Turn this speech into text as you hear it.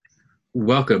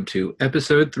Welcome to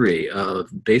episode 3 of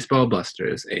Baseball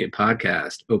Busters, a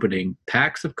podcast opening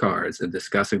packs of cards and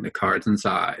discussing the cards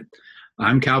inside.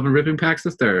 I'm Calvin Ripping Packs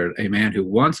III, a man who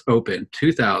once opened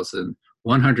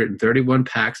 2,131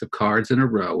 packs of cards in a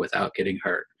row without getting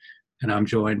hurt. And I'm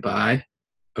joined by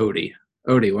Odie.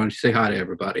 Odie, why don't you say hi to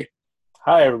everybody?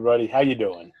 Hi, everybody. How you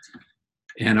doing?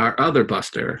 And our other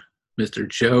buster, Mr.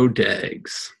 Joe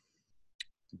Deggs.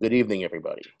 Good evening,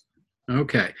 everybody.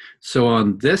 Okay, so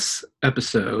on this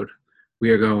episode, we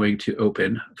are going to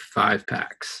open 5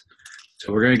 packs.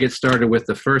 So we're going to get started with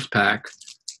the first pack,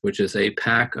 which is a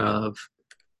pack of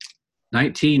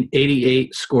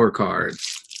 1988 scorecards.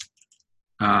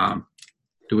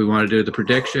 Do we want to do the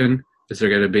prediction? Is there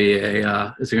going to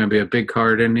be a big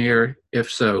card in here? If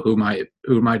so, who might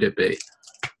it be?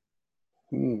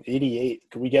 88.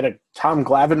 Can we get a Tom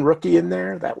Glavine rookie in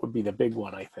there? That would be the big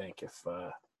one, I think. If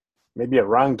maybe a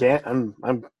Ron Gant.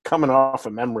 I'm coming off a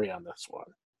memory on this one.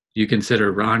 You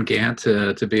consider Ron Gant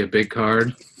to be a big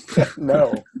card?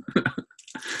 No.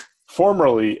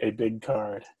 Formerly a big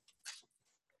card.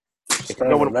 Just trying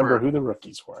to remember who the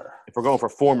rookies were. If we're going for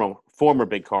former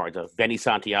big cards, Benny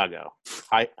Santiago.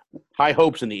 High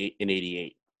hopes in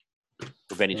 88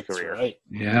 for Benny's career. Right.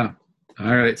 Yeah.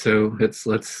 All right, so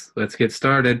let's get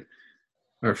started.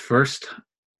 Our first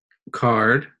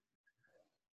card,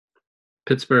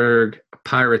 Pittsburgh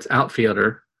Pirates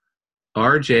outfielder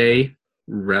R.J.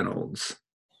 Reynolds.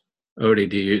 Odie,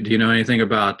 do you know anything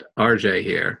about R.J.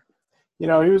 here? You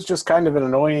know, he was just kind of an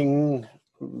annoying,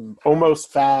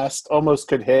 almost fast, almost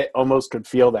could hit, almost could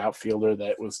field outfielder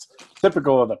that was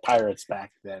typical of the Pirates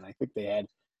back then. I think they had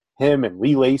him and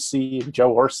Lee Lacy and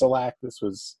Joe Orsulak. This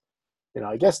was,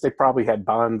 I guess they probably had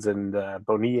Bonds and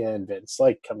Bonilla and Vince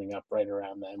Lake coming up right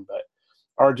around then, but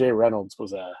R.J. Reynolds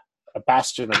was a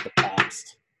bastion of the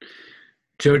past.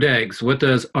 Joe Deggs, what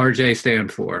does RJ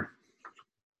stand for?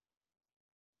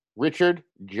 Richard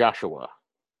Joshua.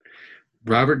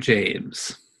 Robert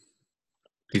James.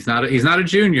 He's not a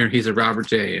junior. He's a Robert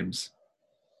James.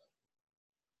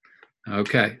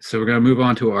 Okay, so we're going to move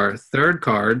on to our third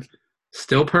card,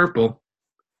 still purple.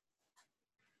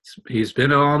 He's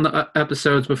been on the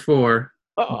episodes before.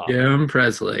 Jim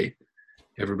Presley.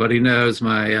 Everybody knows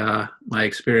my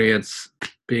experience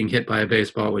being hit by a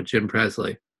baseball with Jim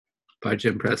Presley. By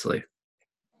Jim Presley.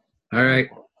 All right.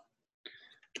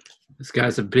 This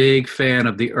guy's a big fan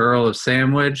of the Earl of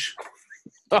Sandwich.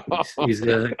 He's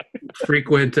a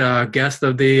frequent guest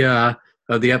of the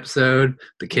episode.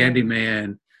 The Candy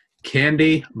Man,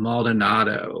 Candy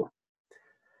Maldonado.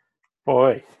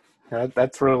 Boy,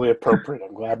 that's really appropriate.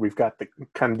 I'm glad we've got the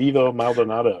Candido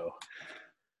Maldonado.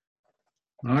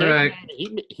 All right.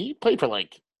 He played for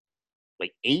like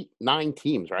 8-9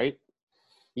 teams, right?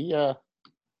 He had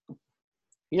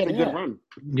a good run.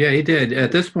 Yeah, he did.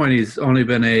 At this point, he's only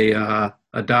been a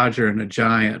Dodger and a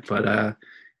Giant, but I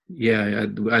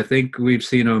think we've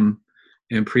seen him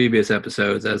in previous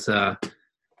episodes as a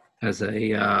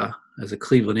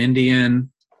Cleveland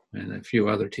Indian and a few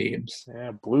other teams.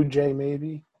 Yeah, Blue Jay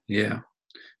maybe. Yeah.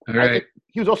 All right.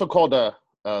 He was also called the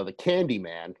Candy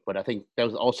Man, but I think that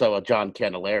was also a John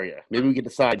Candelaria. Maybe we can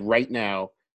decide right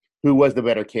now who was the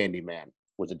better Candy Man.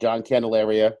 Was it John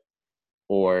Candelaria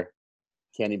or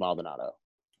Candy Maldonado?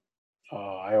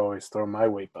 Oh, I always throw my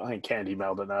weight behind Candy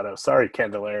Maldonado. Sorry,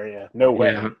 Candelaria. No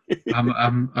way.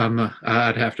 Yeah,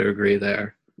 I'd have to agree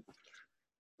there.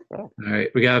 All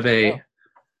right, we have a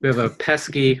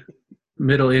pesky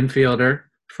middle infielder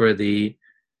for the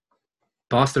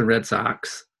Boston Red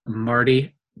Sox,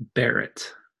 Marty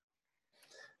Barrett.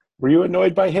 Were you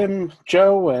annoyed by him,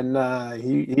 Joe, when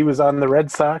he was on the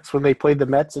Red Sox when they played the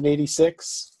Mets in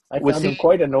 '86? I found him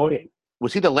quite annoying.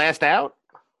 Was he the last out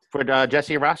for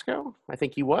Jesse Orosco? I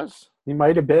think he was. He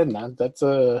might have been. That's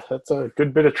a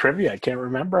good bit of trivia. I can't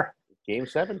remember. Game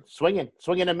 7, swinging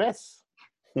and miss.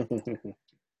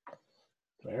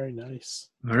 Very nice.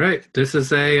 All right, this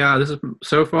is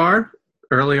so far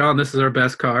early on. This is our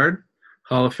best card,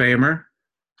 Hall of Famer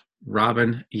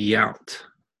Robin Yount.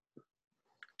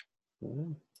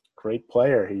 Great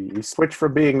player. He switched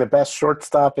from being the best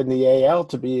shortstop in the AL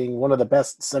to being one of the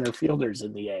best center fielders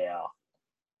in the AL.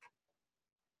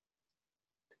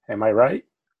 Am I right?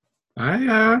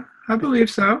 I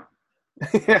believe so.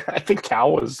 I think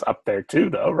Cal was up there too,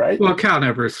 though, right? Well, Cal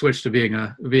never switched to being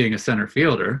a center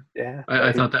fielder. Yeah,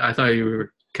 I thought you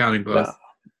were counting both.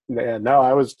 No,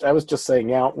 I was just saying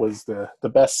Yount was the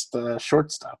best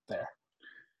shortstop there.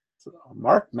 So,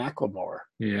 Mark McLemore.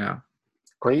 Yeah,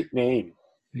 great name.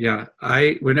 Yeah,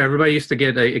 when everybody used to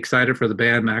get excited for the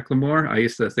band Macklemore, I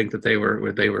used to think that they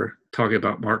were talking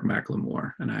about Mark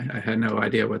McLemore, and I had no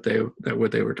idea what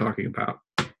they were talking about.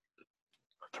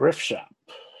 Thrift shop.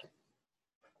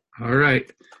 All right,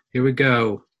 here we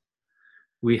go.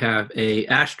 We have a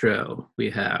Astro.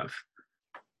 We have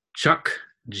Chuck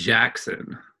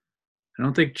Jackson. I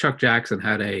don't think Chuck Jackson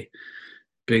had a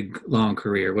big long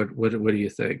career. What do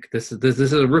you think? This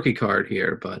is a rookie card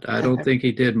here, but I don't think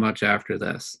he did much after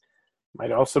this.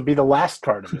 Might also be the last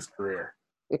card of his career.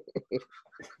 Can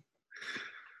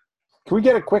we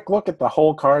get a quick look at the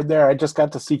whole card there? I just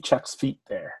got to see Chuck's feet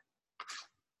there.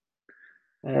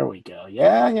 There we go.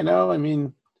 Yeah, I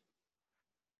mean,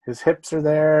 his hips are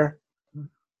there.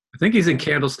 I think he's in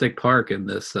Candlestick Park in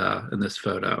this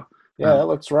photo. Yeah, that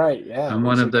looks right. Yeah, I'm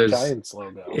one of those Giants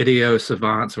logo. idiot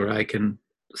savants where I can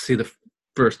see the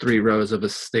first 3 rows of a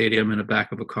stadium in the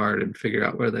back of a card and figure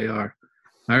out where they are.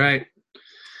 All right,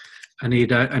 I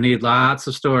need lots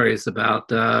of stories about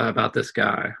this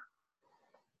guy.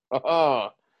 Oh,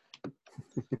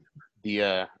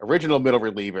 the original middle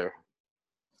reliever.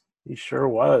 He sure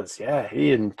was. Yeah,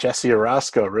 he and Jesse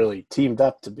Orosco really teamed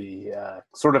up to be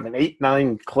sort of an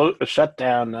 8-9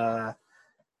 shutdown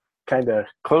kind of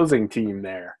closing team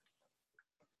there.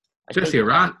 Jesse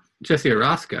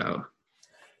Orosco.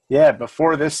 Yeah,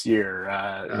 before this year,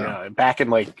 back in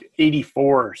like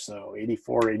 84 or so,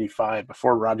 84, 85,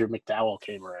 before Roger McDowell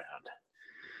came around.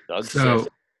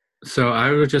 So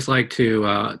I would just like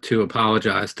to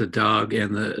apologize to Doug,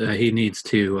 and he needs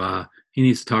to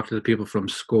talk to the people from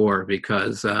SCORE,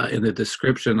 because in the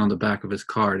description on the back of his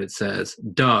card it says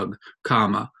Doug,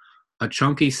 a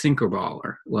chunky sinker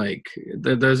baller. Like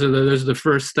those are the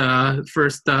first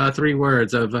 3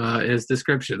 words of his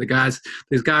description.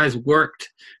 These guys worked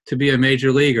to be a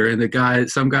major leaguer, and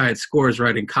some guy at SCORE is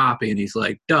writing copy, and he's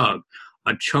like, Doug,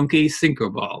 a chunky sinker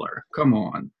baller. Come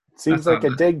on. Seems like a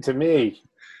dig to me.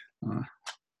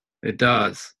 It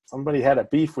does. Somebody had a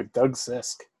beef with Doug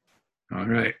Sisk. All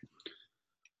right.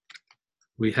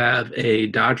 We have a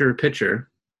Dodger pitcher,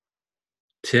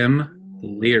 Tim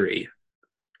Leary.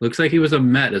 Looks like he was a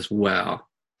Met as well.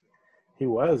 He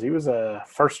was. He was a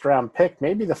first-round pick,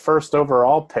 maybe the first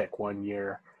overall pick one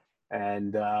year.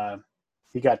 And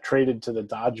he got traded to the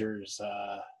Dodgers,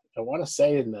 I want to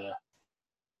say in the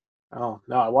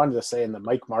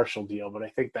Mike Marshall deal, but I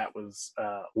think that was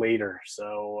later.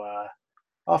 So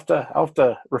I'll have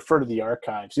to refer to the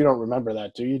archives. You don't remember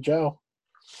that, do you, Joe?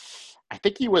 I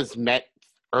think he was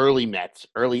early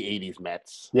 80s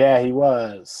Mets. Yeah, he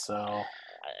was. So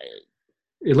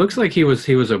it looks like he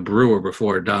was a Brewer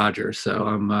before a Dodger.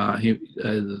 So he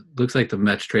looks like the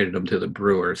Mets traded him to the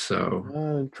Brewers. So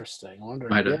interesting.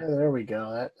 Yeah, there we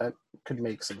go. That could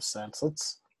make some sense. I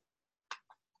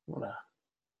want to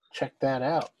check that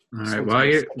out. All right. While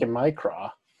you're in my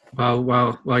craw.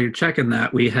 While you're checking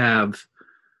that, we have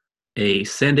a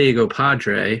San Diego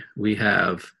Padre. We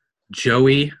have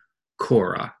Joey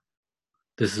Cora.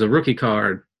 This is a rookie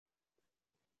card.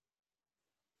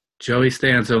 Joey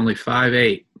stands only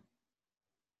 5'8".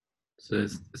 So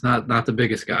it's not the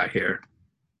biggest guy here.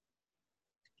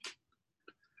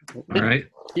 All right.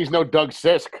 He's no Doug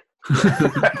Sisk.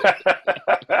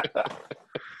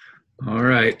 All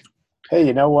right. Hey,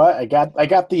 you know what? I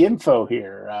got the info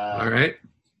here. All right.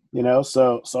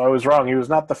 So I was wrong. He was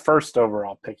not the first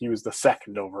overall pick. He was the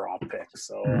second overall pick.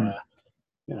 So,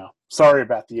 sorry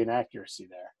about the inaccuracy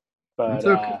there. But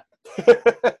okay.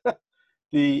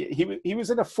 he was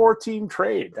in a 4-team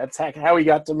trade. That's how he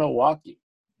got to Milwaukee.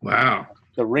 Wow.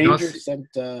 The Rangers sent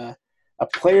a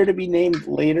player to be named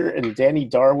later and Danny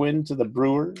Darwin to the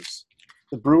Brewers.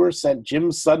 The Brewers sent Jim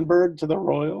Sundberg to the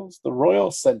Royals. The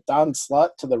Royals sent Don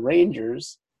Slott to the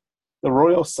Rangers. The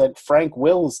Royals sent Frank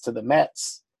Wills to the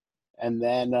Mets. And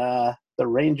then the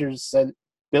Rangers sent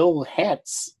Bill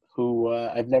Hantz, who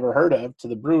I've never heard of, to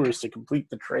the Brewers to complete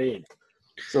the trade.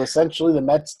 So essentially the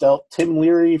Mets dealt Tim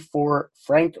Leary for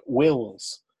Frank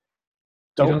Wills.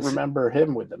 Don't remember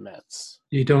him with the Mets.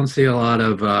 You don't see a lot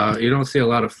of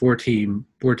 4-team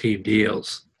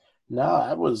deals.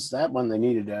 No, that one they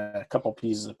needed a couple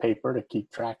pieces of paper to keep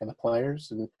track of the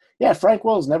players. And yeah, Frank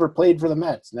Wills never played for the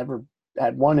Mets, never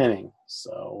had 1 inning.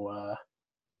 So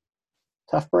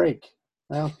tough break.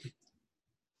 Well,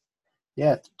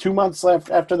 yeah, 2 months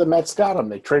left after the Mets got him,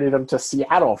 they traded him to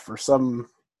Seattle for some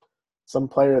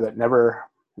player that never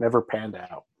panned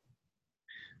out.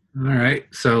 All right,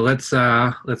 so let's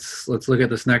look at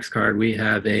this next card. We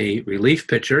have a relief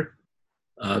pitcher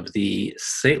of the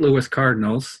St. Louis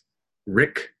Cardinals,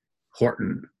 Rick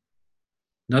Horton.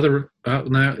 I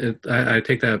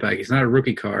take that back. He's not a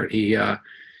rookie card. He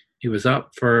was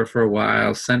up for a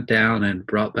while, sent down, and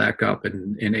brought back up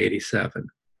in '87.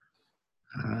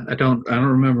 I don't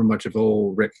remember much of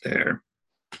old Rick there.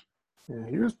 Yeah,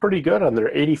 he was pretty good on their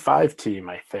 '85 team,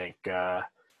 I think.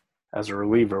 as a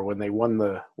reliever when they won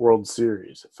the World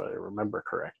Series, if I remember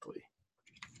correctly.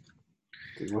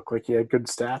 Did he look like he had good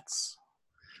stats?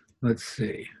 Let's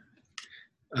see.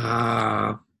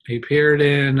 He appeared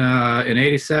in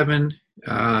 87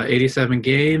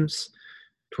 games,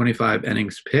 25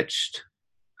 innings pitched.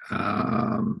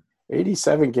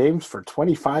 87 games for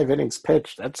 25 innings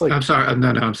pitched. That's like... I'm sorry. No,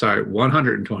 I'm sorry.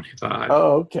 125.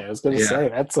 Oh, okay. I was going to say,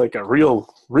 that's like a real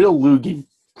loogie.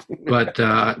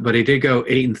 but he did go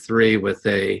 8-3 with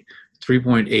a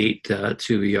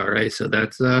 3.82 ERA. So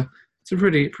it's a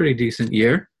pretty decent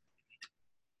year.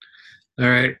 All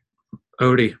right,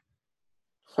 Odie.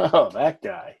 Oh, that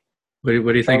guy. What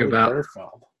do you think about?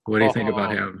 Kerfeld. What do you think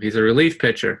about him? He's a relief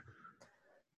pitcher.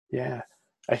 Yeah.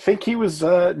 I think he was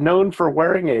known for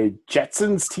wearing a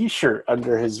Jetsons T-shirt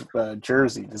under his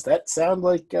jersey. Does that sound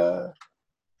like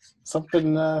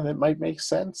something that might make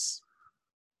sense?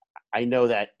 I know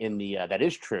that that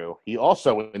is true. He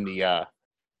also in the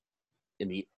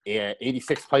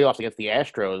 86 playoffs against the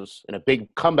Astros, in a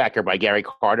big comebacker by Gary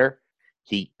Carter,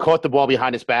 he caught the ball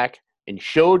behind his back and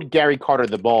showed Gary Carter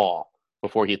the ball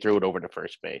before he threw it over to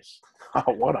first base.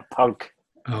 Oh, what a punk!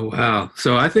 Oh wow!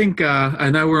 So I think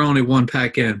I know we're only one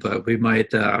pack in, but we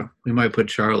might put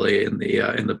Charlie in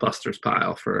the Busters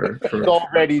pile for He's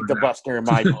already the Buster in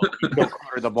my book. He go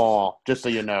Carter the ball, just so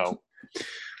you know.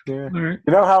 Yeah. All right.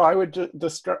 You know how I would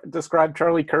describe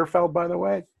Charlie Kerfeld, by the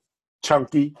way?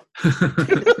 Chunky. All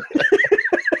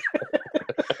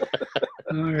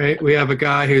right. We have a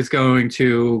guy who's going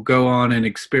to go on and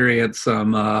experience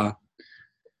some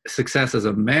success as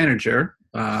a manager.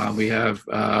 We have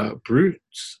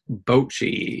Bruce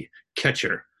Bochy,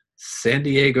 catcher, San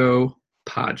Diego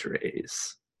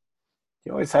Padres. He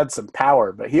always had some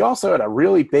power, but he also had a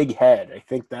really big head. I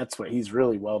think that's what he's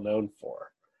really well known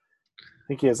for. I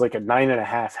think he has like a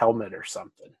 9.5 helmet or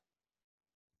something.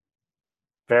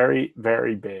 Very,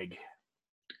 very big.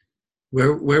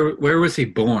 Where was he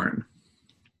born?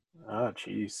 Oh,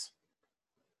 jeez.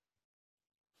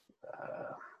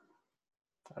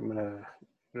 I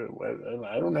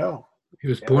don't know. He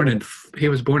was born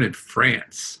in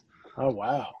France. Oh,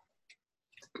 wow.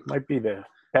 Might be the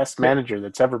best manager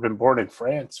that's ever been born in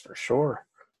France for sure.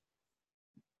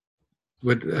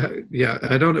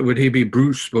 I don't know. Would he be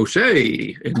Bruce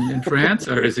Bochy in France,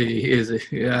 or is he?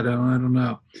 Yeah, I don't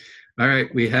know. All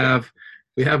right, we have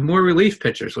more relief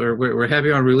pitchers. We're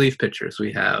heavy on relief pitchers.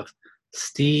 We have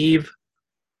Steve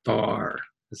Farr.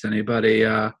 Does anybody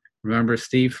remember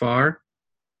Steve Farr?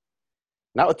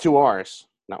 Not with 2 R's.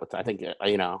 Not with. I think I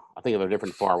think of a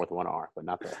different Farr with 1 R, but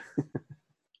not that.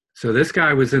 So this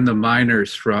guy was in the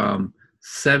minors from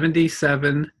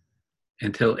 77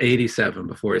 until 87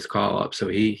 before his call up. So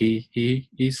he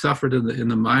suffered in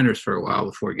the minors for a while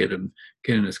before getting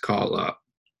his call up.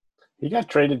 He got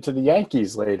traded to the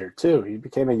Yankees later too. He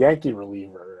became a Yankee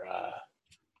reliever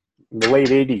in the late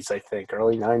 80s, I think,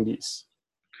 early 90s.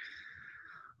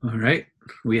 All right,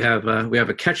 we have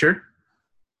a catcher.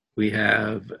 We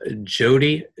have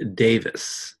Jody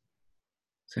Davis.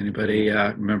 Does anybody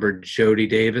remember Jody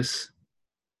Davis?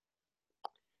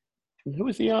 Who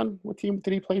was he on? What team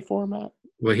did he play for, Matt?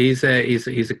 Well, he's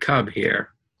a Cub here.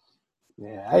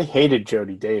 Yeah, I hated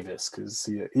Jody Davis because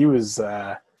he was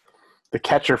the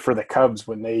catcher for the Cubs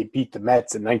when they beat the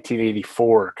Mets in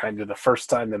 1984. Kind of the first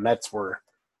time the Mets were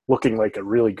looking like a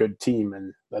really good team,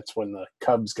 and that's when the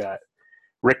Cubs got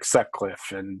Rick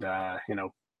Sutcliffe and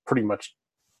pretty much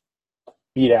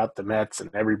beat out the Mets and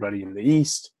everybody in the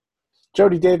East.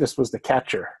 Jody Davis was the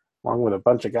catcher, along with a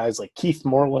bunch of guys like Keith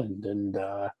Moreland and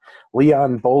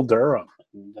Leon Bull Durham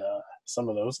and some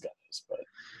of those guys. But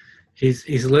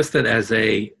he's listed as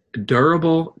a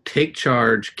durable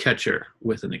take-charge catcher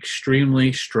with an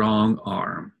extremely strong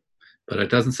arm. But it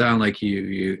doesn't sound like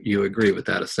you agree with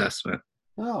that assessment.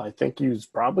 No, I think he was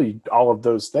probably all of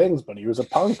those things, but he was a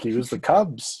punk. He was the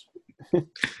Cubs.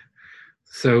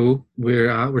 So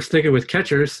we're sticking with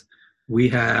catchers. We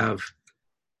have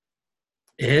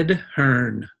Ed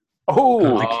Hearn of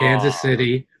the Kansas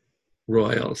City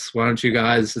Royals. Why don't you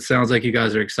guys? It sounds like you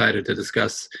guys are excited to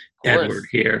discuss Edward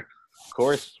here. Of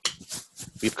course,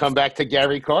 we've come back to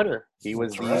Gary Carter. He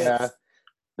was the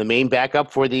main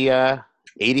backup for the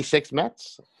 '86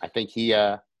 Mets. I think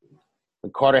when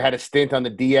Carter had a stint on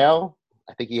the DL,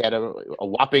 I think he had a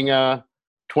whopping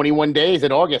 21 days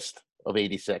in August of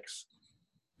 '86.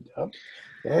 Yep.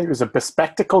 Yeah, he was a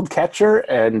bespectacled catcher,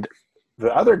 and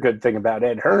the other good thing about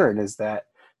Ed Hearn is that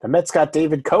the Mets got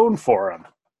David Cohn for him.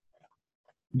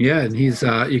 Yeah, and he's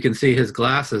you can see his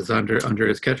glasses under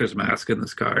his catcher's mask in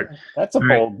this card. That's a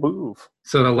bold move.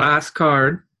 So the last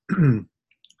card,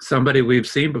 somebody we've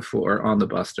seen before on the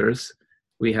Busters,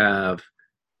 we have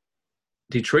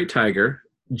Detroit Tiger,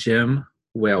 Jim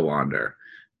Whalewander.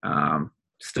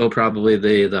 Still probably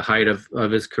the height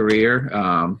of his career,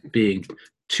 being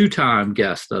two-time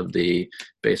guest of the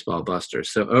Baseball Busters.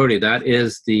 So, Odie, that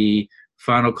is the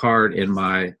final card in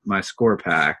my score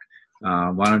pack.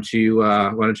 Why don't you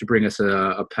bring us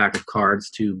a pack of cards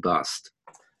to bust?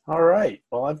 All right.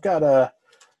 Well, I've got a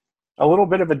little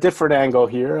bit of a different angle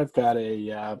here. I've got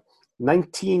a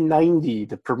 1990,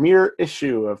 the premier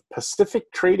issue of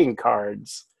Pacific Trading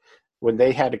Cards, when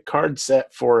they had a card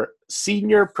set for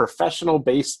senior professional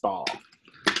baseball.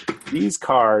 These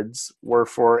cards were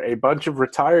for a bunch of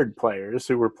retired players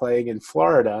who were playing in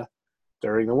Florida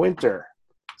during the winter.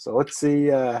 So let's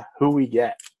see who we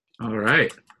get. All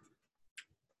right.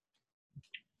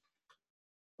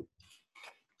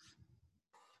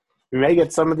 We may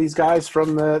get some of these guys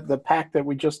from the pack that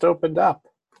we just opened up.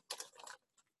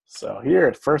 So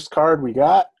here, first card we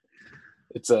got,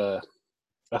 it's a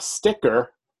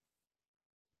sticker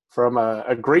from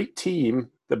a great team,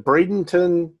 the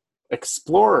Bradenton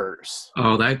Explorers.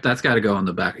 Oh, that's got to go on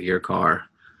the back of your car.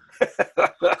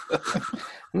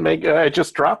 I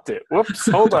just dropped it. Whoops,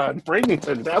 hold on.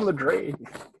 Bradenton, down the drain.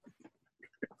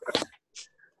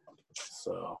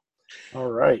 So, all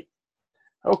right.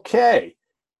 Okay.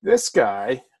 This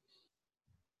guy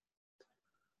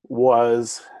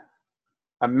was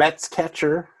a Mets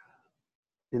catcher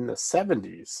in the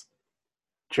 70s,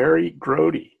 Jerry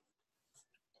Grody.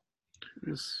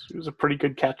 He was a pretty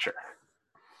good catcher.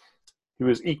 He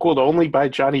was equaled only by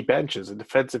Johnny Bench as a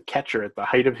defensive catcher at the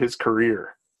height of his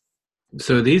career.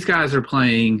 So these guys are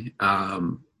playing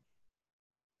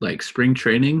like spring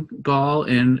training ball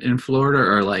in Florida,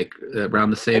 or like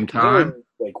around the same time?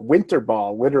 Like winter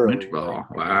ball, literally. Winter ball,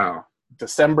 like wow.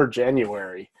 December,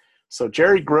 January. So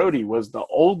Jerry Grody was the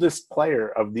oldest player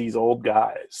of these old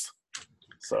guys.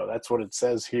 So that's what it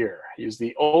says here. He's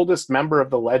the oldest member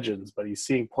of the Legends, but he's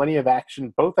seeing plenty of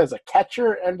action both as a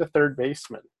catcher and a third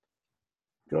baseman.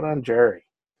 Good on Jerry.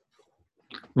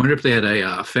 Wonder if they had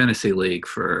a fantasy league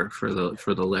for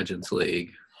the Legends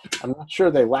League. I'm not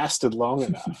sure they lasted long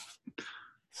enough.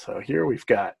 So here we've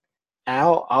got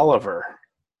Al Oliver,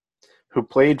 who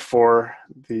played for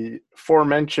the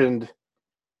aforementioned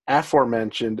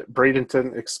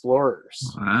Bradenton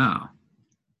Explorers. Wow.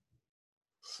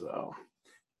 So,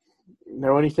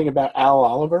 know anything about Al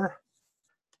Oliver?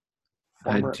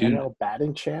 Former I do. NL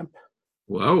batting champ.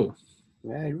 Whoa.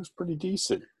 Yeah, he was pretty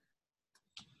decent.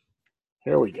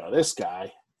 Here we go. This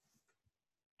guy,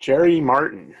 Jerry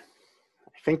Martin.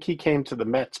 I think he came to the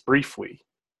Mets briefly,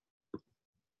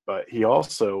 but he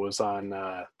also was on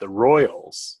the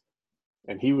Royals,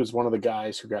 and he was one of the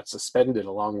guys who got suspended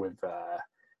along with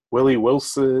Willie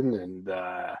Wilson and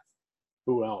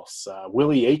who else?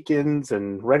 Willie Aikens,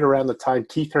 and right around the time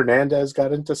Keith Hernandez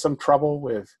got into some trouble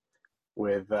with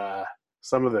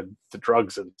some of the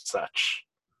drugs and such.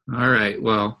 All right.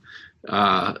 Well,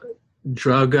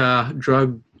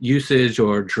 drug usage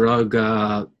or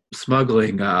drug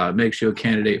smuggling makes you a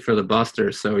candidate for the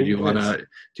Buster. So do you want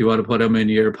to put him in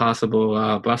your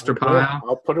possible Buster pile?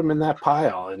 I'll put him in that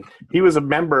pile. And he was a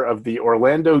member of the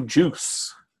Orlando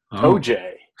Juice,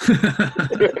 OJ.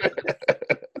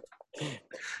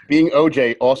 Being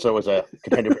OJ also is a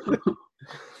contender.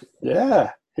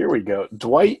 Yeah, here we go.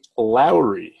 Dwight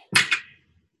Lowry.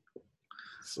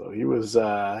 So he was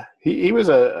he was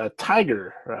a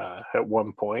Tiger at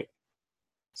one point.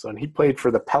 So and he played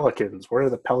for the Pelicans. Where are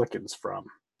the Pelicans from?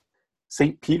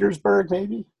 St. Petersburg,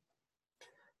 maybe?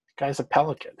 The guy's a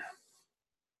Pelican.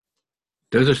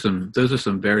 Those are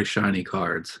some very shiny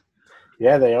cards.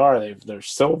 Yeah, they are. They're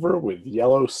silver with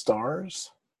yellow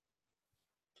stars.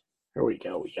 Here we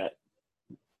go. We got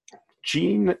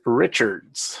Gene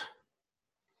Richards.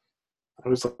 I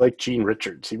was like Gene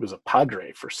Richards. He was a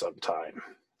Padre for some time.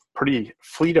 Pretty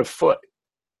fleet of foot.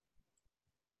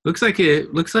 Looks like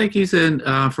he's in.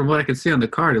 From what I can see on the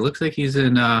card, it looks like he's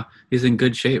in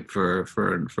good shape for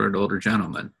an older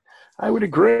gentleman. I would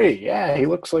agree. Yeah, he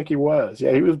looks like he was.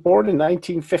 Yeah, he was born in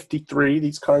 1953.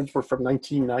 These cards were from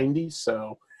 1990,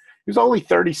 so he was only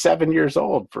 37 years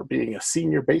old for being a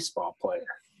senior baseball player.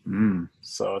 Mm.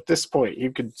 So at this point, he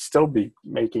could still be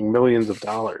making millions of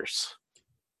dollars.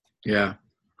 Yeah.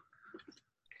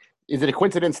 Is it a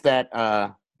coincidence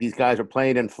that these guys are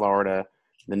playing in Florida, and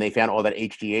then they found all that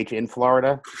HGH in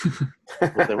Florida?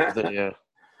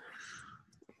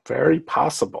 Very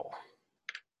possible.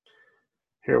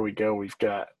 Here we go. We've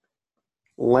got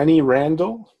Lenny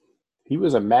Randall. He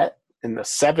was a Met in the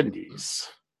 70s.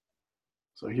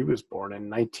 So he was born in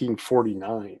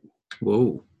 1949.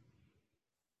 Whoa.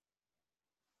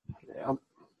 Yeah.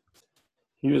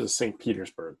 He was a St.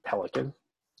 Petersburg Pelican.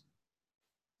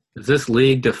 Is this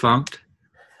league defunct?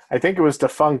 I think it was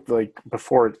defunct like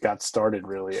before it got started,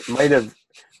 really. It might have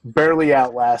barely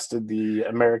outlasted the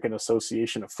American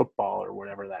Association of Football or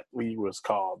whatever that league was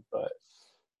called, but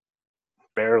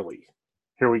barely.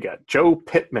 Here we got Joe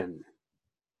Pittman.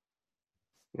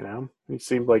 You know, he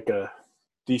seemed like a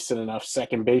decent enough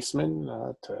second baseman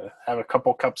to have a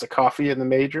couple cups of coffee in the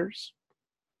majors.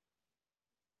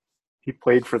 He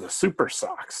played for the Super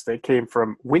Sox. They came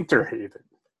from Winter Haven.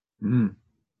 Mm.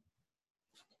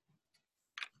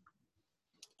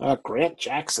 Grant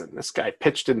Jackson. This guy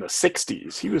pitched in the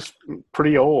 60s. He was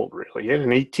pretty old, really. He had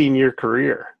an 18-year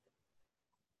career.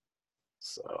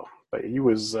 So, but he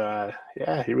was,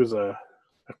 he was a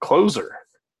closer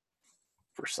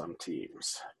for some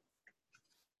teams.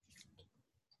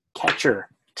 Catcher,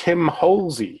 Tim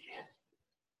Holsey.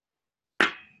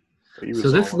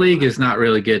 So this league is not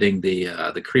really getting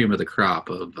the cream of the crop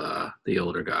of the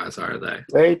older guys, are they?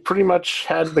 They pretty much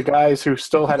had the guys who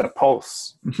still had a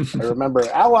pulse. I remember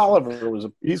Al Oliver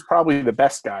he's probably the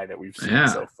best guy that we've seen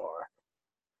so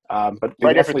far. But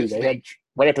right after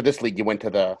this league, you went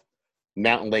to the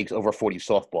Mountain Lakes over 40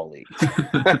 softball league.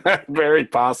 Very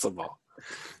possible.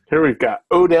 Here we've got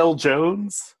Odell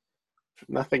Jones. If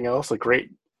nothing else, a great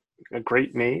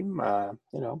name.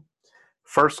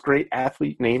 First great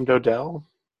athlete named Odell.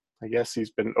 I guess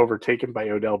he's been overtaken by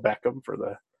Odell Beckham for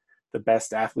the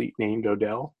best athlete named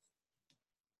Odell.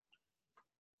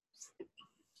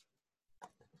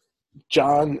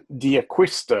 John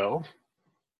D'Acquisto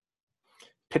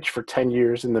pitched for 10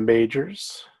 years in the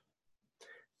majors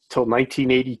until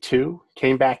 1982.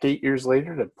 Came back 8 years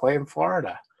later to play in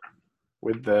Florida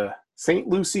with the St.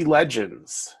 Lucie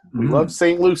Legends. We love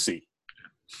St. Lucie.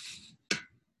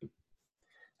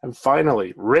 And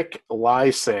finally, Rick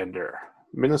Lysander,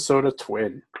 Minnesota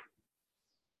Twin.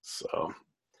 So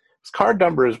his card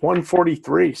number is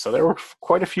 143. So there were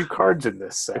quite a few cards in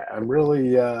this set. I'm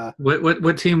really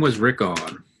What team was Rick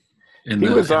on? He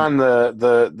was on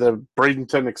the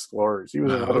Bradenton Explorers. He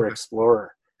was another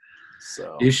explorer.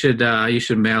 So you should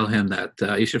mail him that.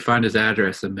 You should find his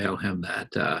address and mail him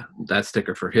that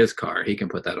sticker for his car. He can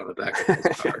put that on the back of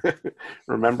his car.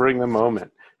 Remembering the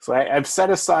moment. So I've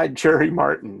set aside Jerry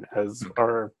Martin as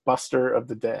our buster of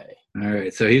the day. All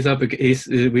right, so he's up.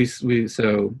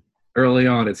 So early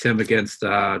on, it's him against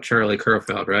Charlie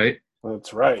Kerfeld, right?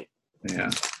 That's right. Yeah.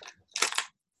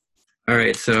 All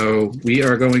right, so we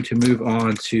are going to move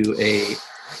on to a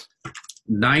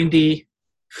 90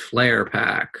 Flair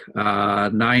pack.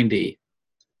 90.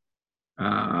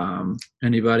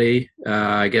 Anybody?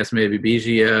 I guess maybe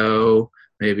Biggio,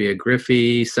 maybe a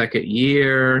Griffey second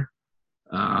year.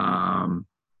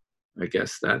 I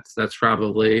guess that's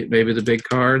probably maybe the big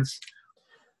cards.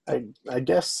 I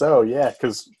guess so, yeah,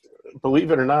 because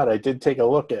believe it or not, I did take a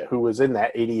look at who was in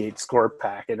that 88 score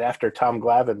pack, and after Tom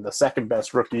Glavine, the second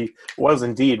best rookie was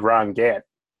indeed Ron Gant.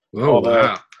 Oh,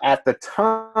 wow. At the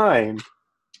time,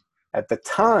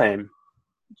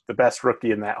 the best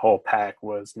rookie in that whole pack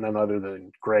was none other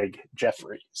than Greg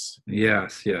Jeffries.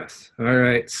 Yes. All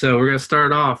right, so we're going to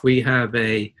start off. We have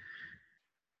a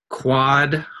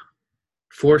quad,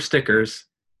 4 stickers.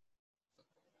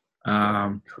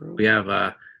 We have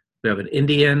an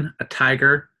Indian, a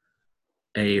Tiger,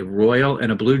 a Royal,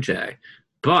 and a Blue Jay.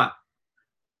 But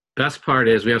best part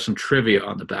is we have some trivia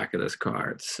on the back of this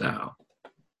card. So,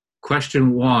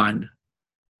 question 1: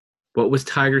 what was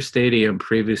Tiger Stadium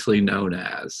previously known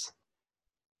as?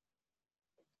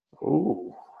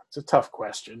 Ooh, it's a tough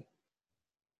question.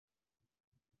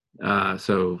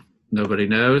 So nobody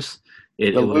knows.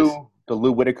 The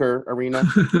Lou Whitaker Arena.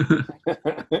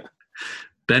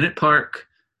 Bennett Park,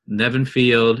 Nevin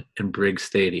Field, and Briggs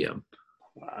Stadium.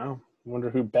 Wow. I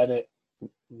wonder who Bennett,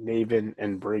 Nevin,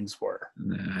 and Briggs were.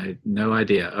 I had no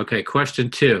idea. Okay, question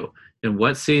 2. In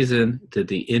what season did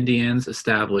the Indians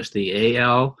establish the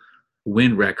AL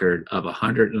win record of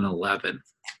 111?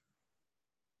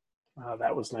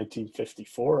 That was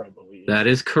 1954, I believe. That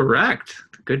is correct.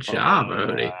 Good job,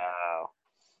 Odie. Wow.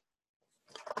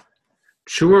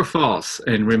 True or false?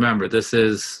 And remember, this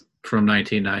is from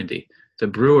 1990. The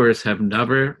Brewers have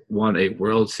never won a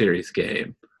World Series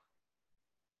game.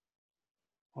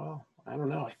 Well, I don't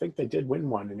know. I think they did win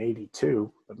one in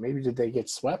 82, but maybe did they get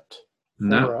swept?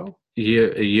 No.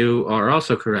 You are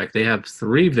also correct. They have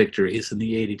 3 victories in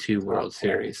the 82 World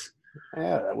Series.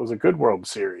 Yeah, that was a good World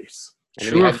Series. And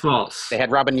True or false? They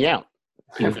had Robin Yount.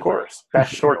 Of course.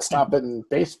 Best shortstop in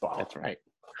baseball. That's right.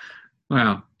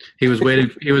 Well, he was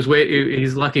waiting.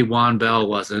 He's lucky Juan Bell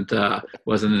wasn't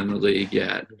in the league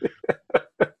yet.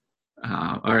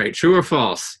 All right, true or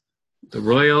false? The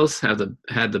Royals had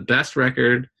the best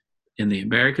record in the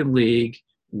American League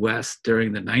West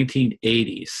during the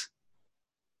 1980s.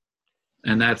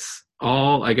 And that's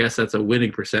all, I guess that's a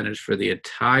winning percentage for the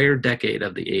entire decade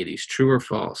of the 80s. True or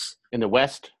false? In the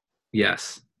West?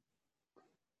 Yes.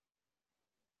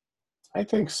 I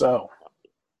think so.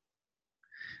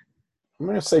 I'm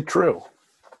going to say true.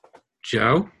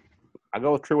 Joe? I'll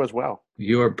go with true as well.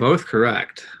 You are both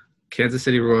correct. Kansas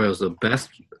City Royals, the best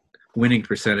winning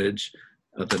percentage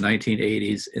of the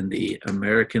 1980s in the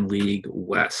American League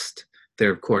West.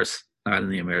 They're, of course, not in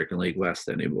the American League West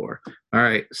anymore. All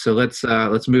right, so let's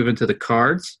move into the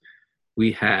cards.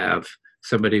 We have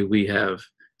somebody we have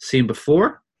seen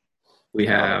before. We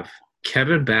have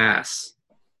Kevin Bass.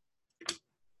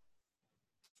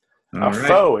 A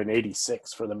foe in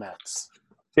 86 for the Mets.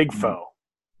 Big foe.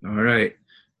 All right.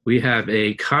 We have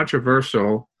a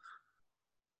controversial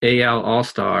AL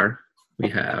All-Star. We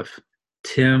have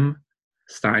Tim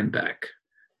Steinbeck.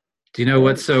 Do you know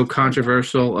what's so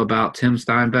controversial about Tim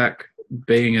Steinbeck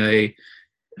being a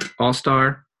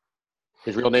All-Star?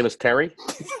 His real name is Terry?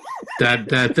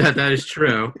 That is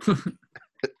true.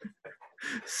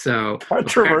 So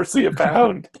controversy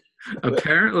abound.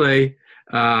 Apparently,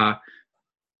 the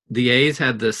A's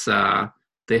had this.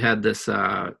 They had this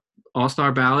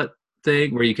All-Star ballot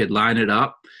thing where you could line it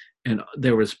up, and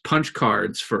there was punch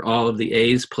cards for all of the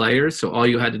A's players. So all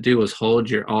you had to do was hold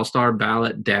your All-Star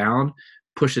ballot down,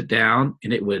 push it down,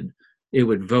 and it would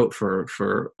vote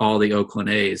for all the Oakland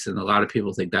A's. And a lot of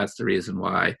people think that's the reason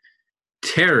why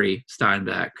Terry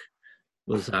Steinbeck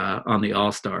was on the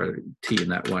All-Star team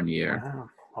that one year. Wow.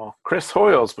 Well, Chris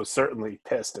Hoyles was certainly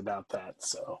pissed about that.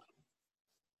 So,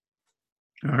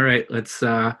 all right, let's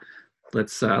look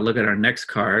at our next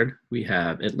card. We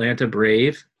have Atlanta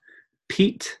Brave,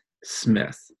 Pete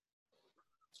Smith.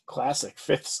 Classic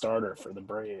fifth starter for the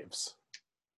Braves.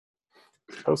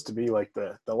 Supposed to be like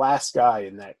the last guy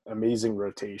in that amazing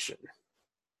rotation.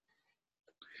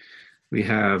 We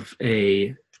have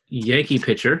a Yankee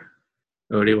pitcher.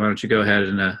 Odie, why don't you go ahead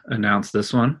and announce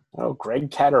this one? Oh,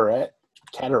 Greg Cadaret.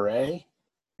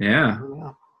 Yeah.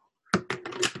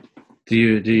 Do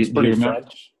you remember?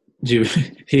 French.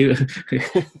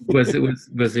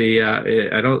 Was he?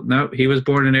 I don't know. He was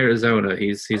born in Arizona.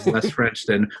 He's less French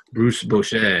than Bruce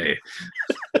Bochet.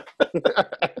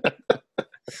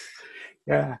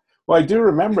 Yeah. Well, I do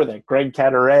remember that Greg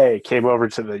Cadaret came over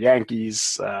to the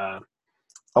Yankees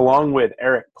along with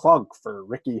Eric Plunk for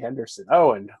Ricky Henderson.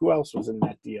 Oh, and who else was in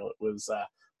that deal? It was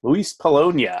Luis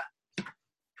Polonia.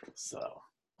 So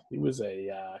he was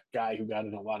a guy who got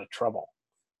in a lot of trouble.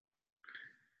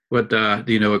 What do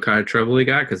you know? What kind of trouble he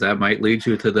got? Because that might lead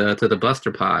you to the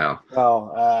Buster pile.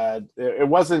 Well, it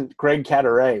wasn't Greg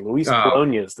Cadaret. Luis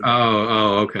Polonia is the guy.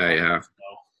 Oh, okay, yeah.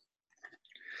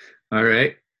 All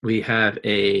right, we have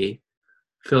a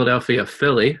Philadelphia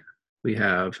Philly. We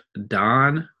have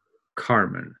Don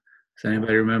Carmen. Does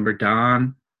anybody remember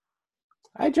Don?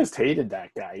 I just hated that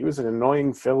guy. He was an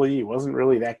annoying Philly. He wasn't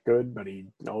really that good, but he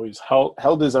always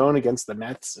held his own against the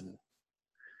Mets and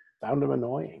found him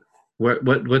annoying.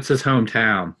 What's his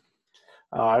hometown?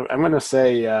 I'm going to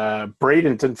say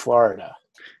Bradenton, Florida.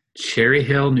 Cherry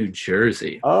Hill, New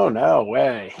Jersey. Oh, no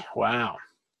way. Wow.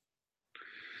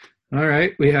 All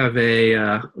right. We have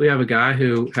a guy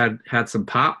who had some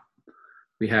pop.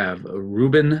 We have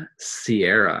Ruben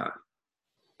Sierra.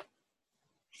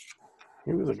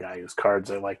 He was a guy whose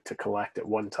cards I liked to collect at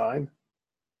one time.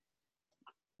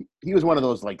 He was one of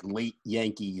those like late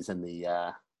Yankees in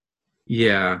the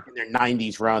in their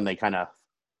 90s run. They kind of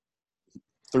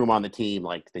threw him on the team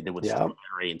like they did with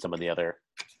Strawberry and some of the other,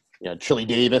 Chili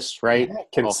Davis, right? Yeah,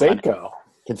 Canseco.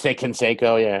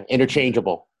 Canseco, yeah,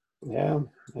 interchangeable. Yeah,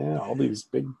 all these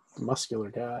big muscular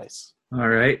guys. All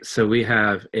right, so we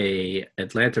have a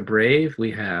Atlanta Brave.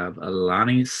 We have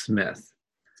Lonnie Smith.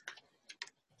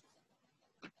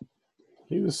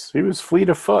 He was fleet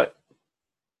of foot.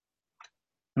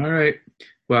 All right.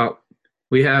 Well,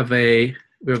 we have a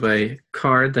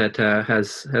card that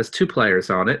has two players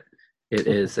on it. It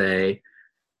is a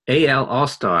AL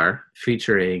All-Star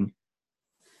featuring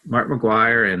Mark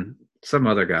McGwire and some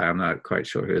other guy. I'm not quite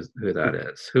sure who that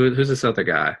is. Who's this other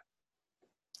guy?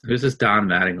 Who's this Don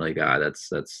Mattingly guy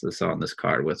that's on this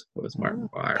card with Mark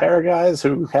McGwire? A pair of guys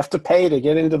who have to pay to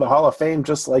get into the Hall of Fame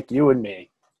just like you and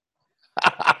me.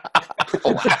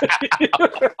 One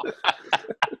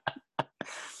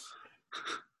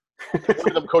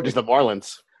of them coaches the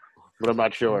Marlins, but I'm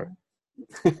not sure.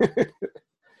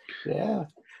 Yeah.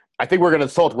 I think we're going to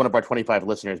insult one of our 25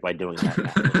 listeners by doing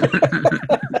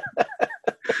that.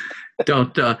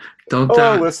 Don't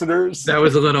listeners. That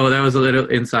was a little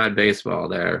inside baseball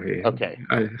there. Okay.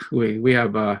 We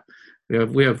have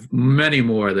We have many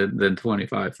more than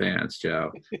 25 fans,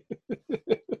 Joe.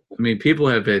 I mean, people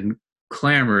have been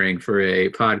clamoring for a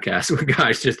podcast where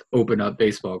guys just open up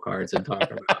baseball cards and talk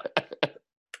about it.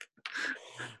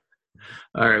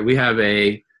 All right, we have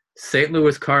a St.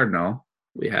 Louis Cardinal.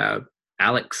 We have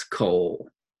Alex Cole.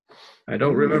 I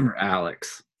don't remember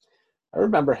Alex. I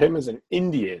remember him as an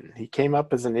Indian. He came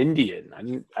up as an Indian.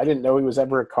 I didn't know he was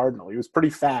ever a Cardinal. He was pretty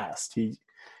fast. He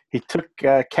took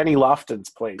Kenny Lofton's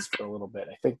place for a little bit.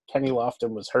 I think Kenny Lofton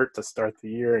was hurt to start the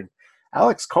year, and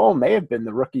Alex Cole may have been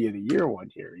the Rookie of the Year one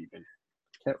year even.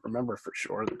 Can't remember for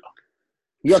sure though.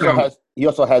 He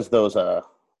also has those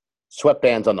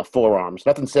sweatbands on the forearms.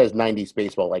 Nothing says 90s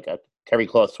baseball like a Terry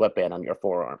Cloth sweatband on your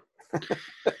forearm.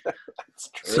 That's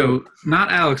true. So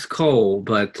not Alex Cole,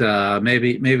 but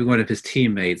maybe one of his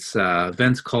teammates,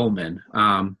 Vince Coleman.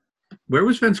 Where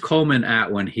was Vince Coleman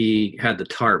at when he had the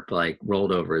tarp like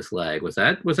rolled over his leg? Was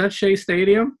that Shea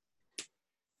Stadium?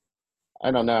 I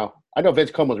don't know. I know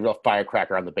Vince Coleman was a real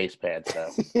firecracker on the base pad. So.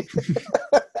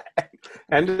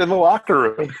 And in the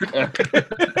locker room.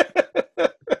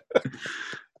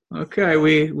 Okay,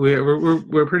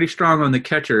 we're pretty strong on the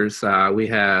catchers. We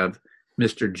have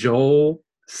Mr. Joel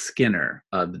Skinner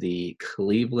of the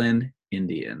Cleveland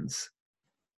Indians.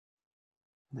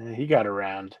 Yeah, he got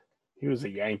around. He was a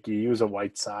Yankee. He was a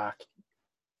White Sox.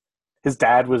 His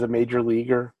dad was a major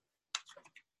leaguer.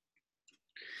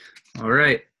 All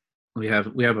right, we have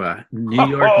a New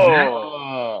York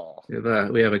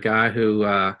Met. We have a guy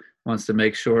who wants to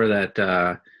make sure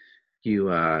that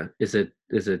is it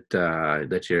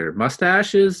that your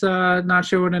mustache is not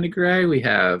showing any gray. We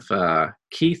have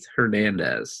Keith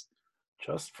Hernandez.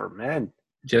 Just for men.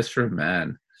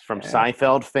 From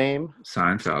Seinfeld fame.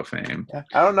 Yeah.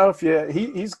 I don't know if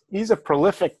he's a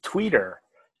prolific tweeter,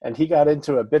 and he got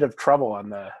into a bit of trouble on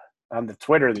the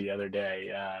Twitter the other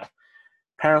day.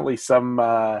 Apparently,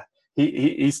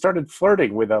 he started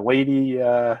flirting with a lady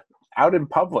out in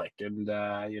public, and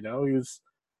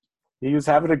he was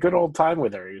having a good old time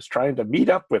with her. He was trying to meet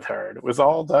up with her, and it was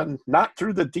all done not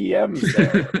through the DMs.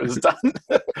 There, it was done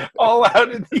all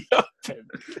out in the open.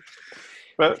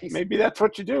 But maybe that's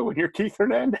what you do when you're Keith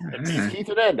Hernandez. Right. Keith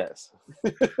Hernandez.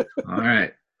 All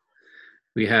right.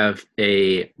 We have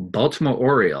a Baltimore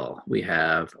Oriole. We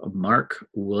have Mark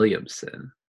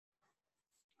Williamson.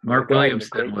 Mark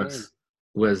Williamson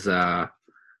was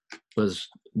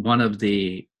one of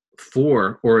the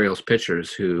 4 Orioles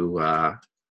pitchers who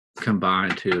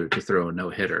combined to throw a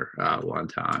no-hitter one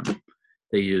time.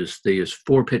 They used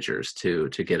 4 pitchers to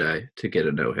get a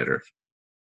no-hitter.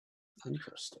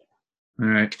 Interesting. All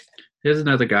right. Here's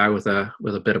another guy with a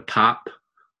bit of pop.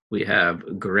 We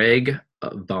have Greg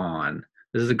Vaughn.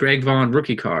 This is a Greg Vaughn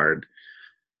rookie card.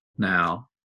 Now,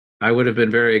 I would have been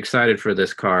very excited for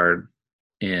this card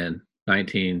in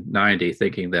 1990,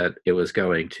 thinking that it was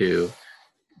going to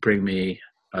bring me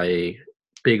a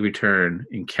big return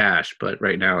in cash, but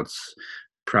right now it's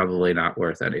probably not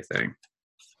worth anything.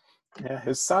 Yeah,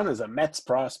 his son is a Mets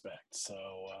prospect, so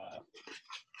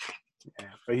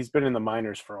but he's been in the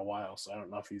minors for a while, so I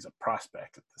don't know if he's a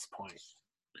prospect at this point.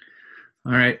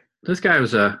 All right, this guy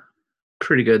was a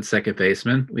pretty good second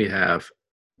baseman. We have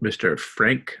Mr.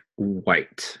 Frank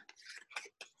White.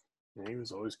 Yeah, he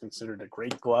was always considered a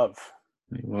great glove.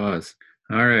 He was.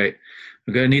 All right,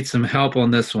 we're going to need some help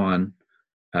on this one.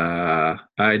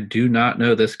 I do not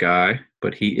know this guy,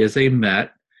 but he is a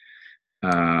Met.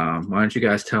 Why don't you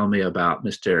guys tell me about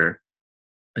Mr.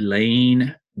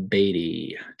 Blaine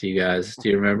Beatty? Do you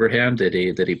remember him? Did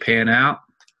he pan out?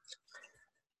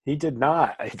 He did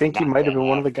not. I think he might have been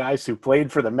one of the guys who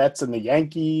played for the Mets and the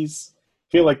Yankees.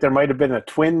 I feel like there might have been a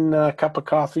twin cup of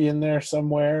coffee in there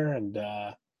somewhere, and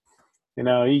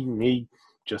he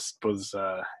just was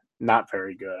not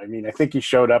very good. I mean, I think he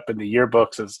showed up in the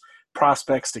yearbooks as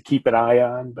prospects to keep an eye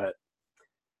on, but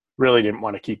really didn't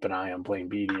want to keep an eye on Blaine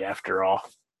Beatty after all.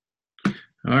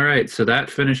 All right, so that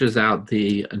finishes out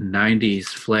the 90s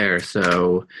flair.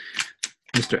 So,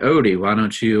 Mr. Odie, why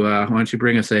don't you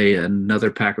bring us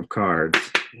another pack of cards?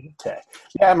 Okay.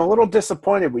 Yeah, I'm a little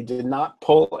disappointed we did not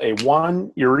pull a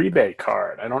Juan Uribe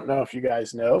card. I don't know if you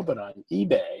guys know, but on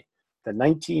eBay, the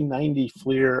 1990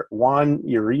 Fleer Juan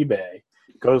Uribe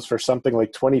goes for something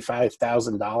like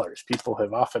 $25,000. People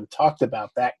have often talked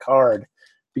about that card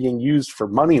being used for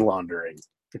money laundering,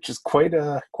 which is quite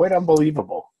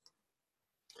unbelievable.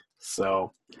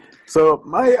 So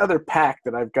my other pack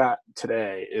that I've got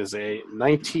today is a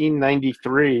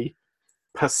 1993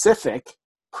 Pacific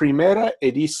Primera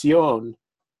Edición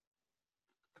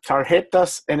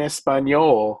Tarjetas en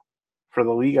Español for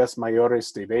the Ligas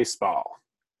Mayores de Baseball.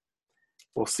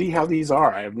 We'll see how these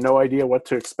are. I have no idea what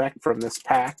to expect from this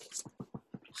pack.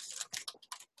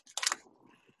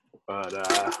 But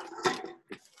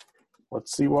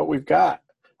let's see what we've got.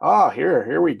 Oh,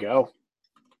 here we go.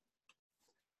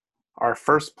 Our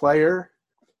first player,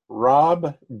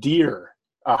 Rob Deere,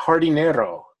 a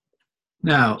Jardinero,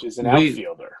 Now, which is an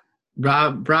outfielder.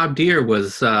 Rob Deere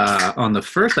was on the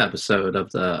first episode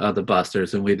of the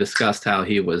Busters, and we discussed how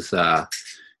he was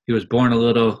born a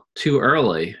little too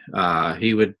early.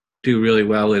 He would do really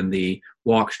well in the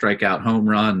walk, strikeout, home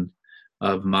run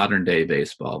of modern day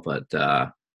baseball, but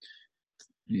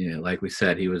like we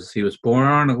said, he was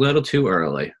born a little too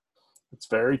early. It's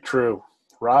very true.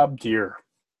 Rob Deere.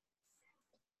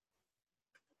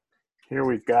 Here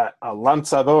we've got a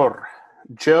lanzador,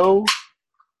 Joe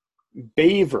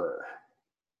Baver.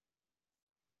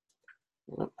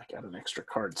 Oh, I got an extra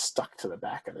card stuck to the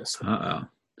back of this one. Uh-oh.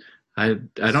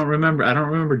 I don't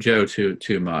remember Joe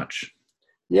too much.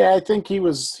 Yeah, I think he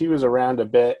was around a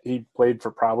bit. He played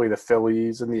for probably the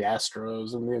Phillies and the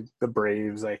Astros and the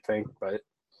Braves, I think, but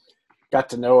got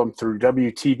to know him through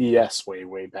WTBS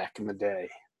way back in the day.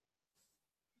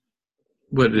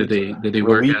 What did he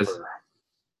work as?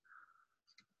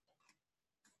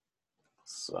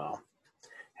 So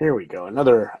here we go.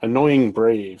 Another annoying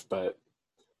Brave, but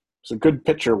it's a good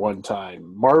pitcher one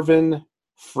time. Marvin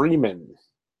Freeman,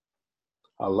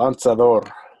 a lanzador.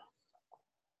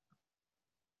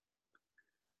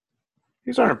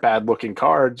 These aren't bad looking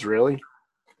cards, really.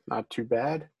 Not too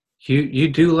bad. You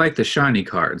do like the shiny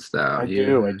cards, though. I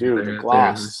do. The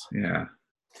gloss. Yeah.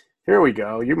 Here we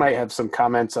go. You might have some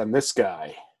comments on this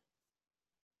guy.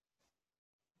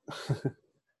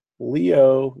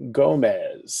 Leo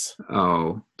Gomez.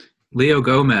 Oh, Leo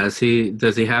Gomez.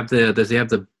 Does he have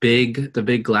the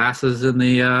big glasses in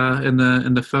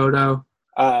the photo?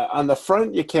 On the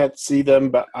front you can't see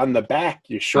them, but on the back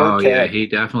you sure can. Yeah, he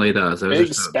definitely does.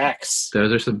 Big specs.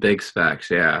 Those are some big specs.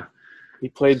 Yeah. He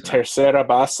played tercera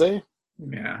base.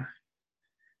 Yeah.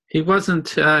 He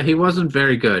wasn't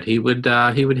very good. He would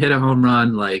hit a home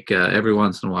run like every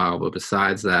once in a while, but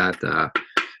besides that,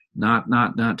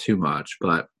 not too much.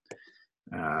 But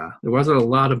there wasn't a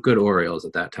lot of good Orioles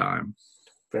at that time.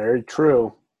 Very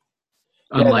true.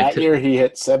 Unlike that year he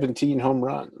hit 17 home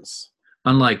runs.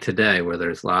 Unlike today, where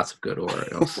there's lots of good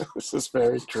Orioles. This is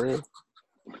very true.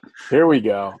 Here we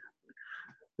go.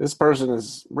 This person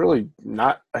is really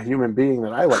not a human being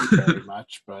that I like very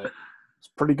much, but it's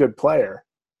a pretty good player.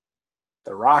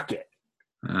 The Rocket.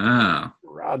 Oh.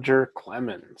 Roger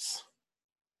Clemens.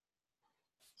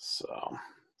 So,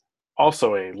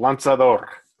 also a lanzador.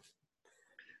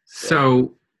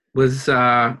 So was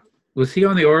he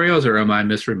on the Orioles, or am I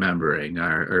misremembering,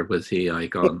 or was he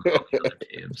like on all the other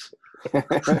teams?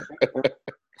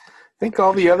 I think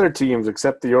all the other teams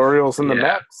except the Orioles and the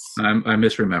Mets. I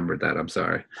misremembered that. I'm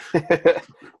sorry.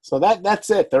 So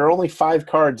that's it. There are only 5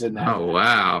 cards in that. Oh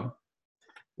wow!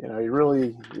 You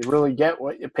really get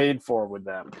what you paid for with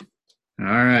them. All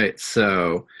right,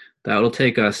 so that'll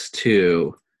take us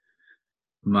to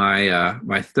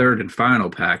my third and final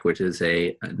pack, which is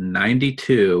a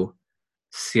 92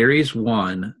 Series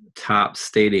 1 Top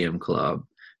Stadium Club.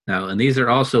 Now, and these are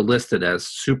also listed as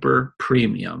super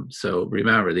premium. So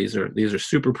remember, these are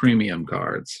super premium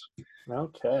cards.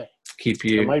 Okay.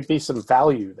 There might be some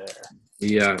value there.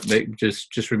 Yeah,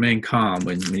 just remain calm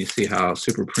when you see how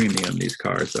super premium these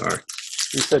cards are.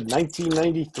 You said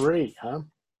 1993, huh?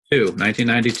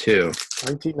 1992.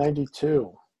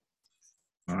 1992.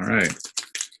 All right.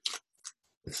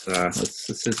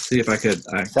 Let's see if I could.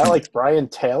 Is that like Brian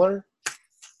Taylor?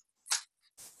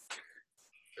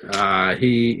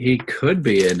 He could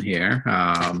be in here.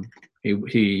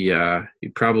 He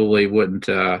probably wouldn't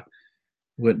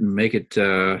make it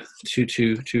too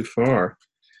far.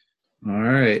 All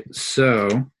right,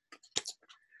 so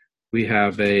we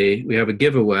have a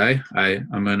giveaway.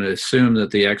 I'm going to assume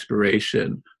that the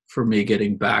expiration for me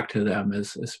getting back to them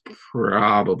is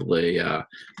probably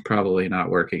not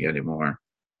working anymore.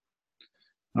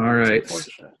 All right,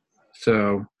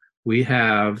 so we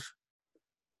have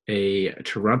a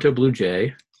Toronto Blue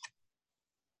Jay.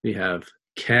 We have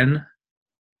Ken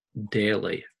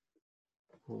Daly.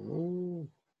 Ooh.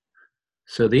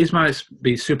 So these might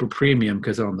be super premium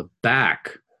because on the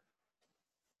back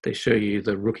they show you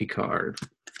the rookie card.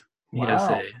 He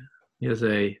has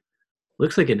a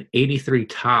looks like an 83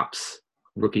 Topps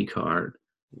rookie card.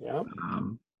 Yep.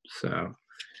 So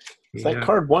is that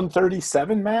card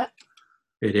 137, Matt?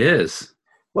 It is.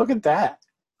 Look at that.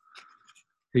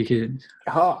 You could.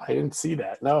 Oh, I didn't see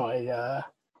that. No,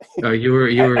 you were.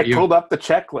 I pulled up the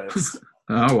checklist.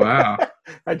 Oh wow!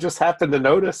 I just happened to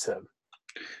notice him.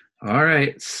 All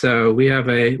right. So we have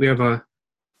a.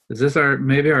 Is this our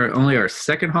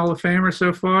second Hall of Famer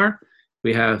so far?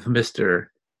 We have Mr.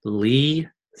 Lee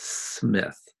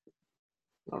Smith.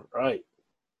 All right.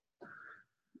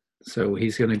 So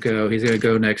he's gonna go. He's gonna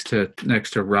go next to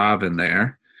Robin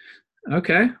there.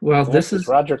 Okay. Well, this is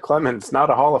Roger Clemens, not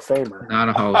a Hall of Famer. not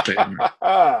a Hall of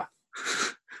Famer.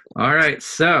 All right.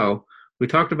 So we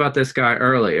talked about this guy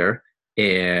earlier,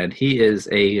 and he is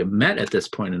a Met at this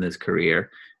point in his career,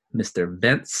 Mr.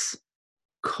 Vince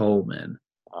Coleman.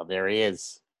 Oh, there he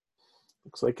is.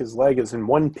 Looks like his leg is in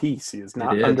one piece. He is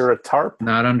not It is. under a tarp.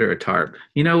 Not under a tarp.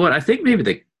 You know what? I think maybe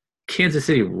the Kansas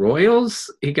City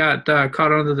Royals. He got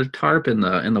caught under the tarp in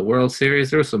the World Series.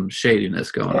 There was some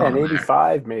shadiness going on. In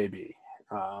 '85 maybe.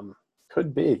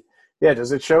 Could be. Yeah.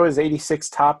 Does it show his '86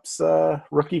 Topps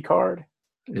rookie card?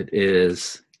 It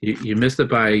is. You missed it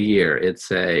by a year.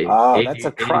 It's a. That's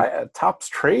a Topps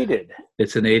traded.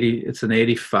 It's an 80. It's an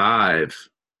 85.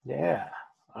 Yeah.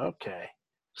 Okay.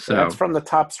 So that's from the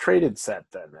Topps traded set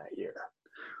then that year.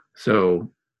 So,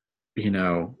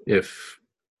 if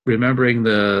remembering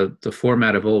the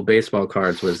format of old baseball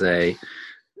cards was a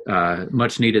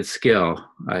much needed skill,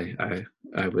 I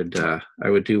would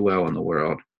do well in the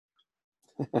world.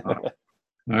 All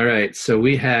right. So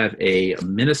we have a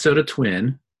Minnesota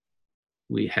Twin.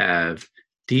 We have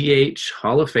DH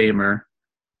Hall of Famer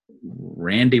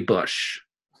Randy Bush.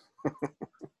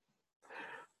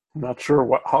 I'm not sure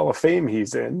what Hall of Fame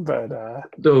he's in, but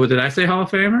Oh, did I say Hall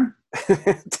of Famer?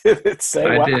 did it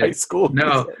say what high school?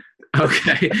 No.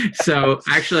 Okay. So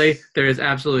actually, there is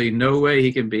absolutely no way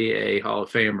he can be a Hall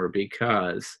of Famer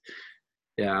because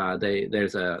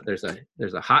there's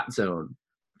a hot zone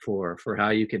for how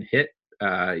you can hit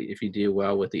if you do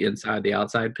well with the inside the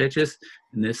outside pitches,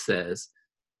 and this says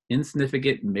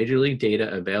insignificant major league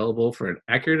data available for an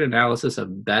accurate analysis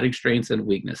of batting strengths and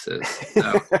weaknesses.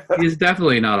 So he's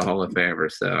definitely not a Hall of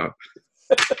Famer. So,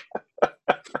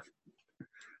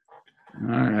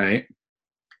 all right.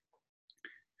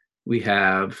 We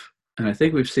have, and I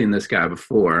think we've seen this guy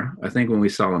before. I think when we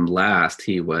saw him last,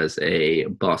 he was a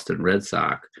Boston Red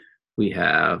Sox. We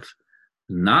have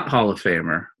not Hall of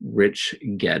Famer, Rich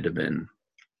Gedman.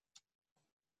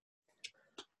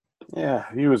 Yeah,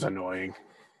 he was annoying.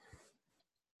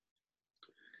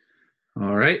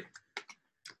 All right.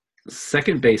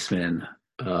 Second baseman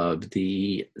of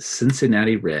the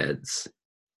Cincinnati Reds,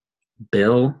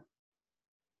 Bill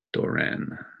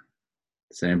Doran.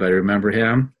 Does anybody remember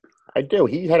him? I do.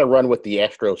 He had a run with the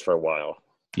Astros for a while.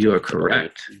 You are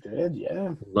correct. He did,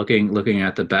 yeah. Looking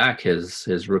at the back, his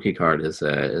rookie card is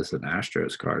an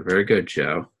Astros card. Very good,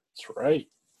 Joe. That's right.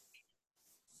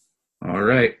 All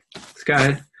right. This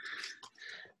guy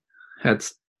had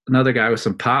another guy with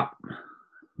some pop.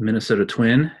 Minnesota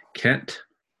Twin, Kent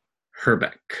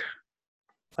Herbeck.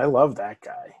 I love that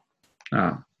guy.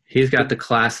 Oh, he's got the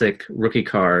classic rookie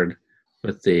card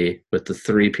with the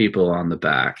three people on the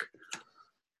back.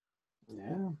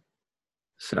 Yeah.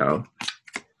 So.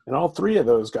 And all three of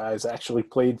those guys actually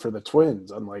played for the Twins,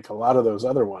 unlike a lot of those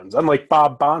other ones. Unlike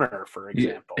Bob Bonner, for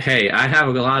example. Hey, I have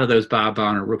a lot of those Bob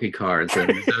Bonner rookie cards,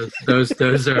 and those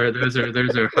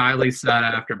are highly sought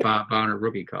after Bob Bonner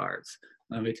rookie cards.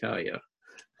 Let me tell you.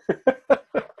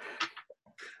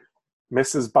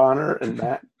 Mrs. Bonner and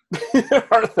Matt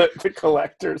are the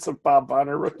collectors of Bob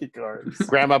Bonner rookie cards.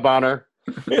 Grandma Bonner.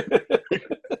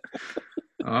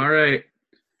 All right.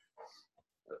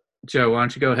 Joe, why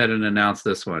don't you go ahead and announce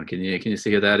this one? Can you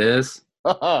see who that is?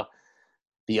 The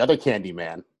other Candy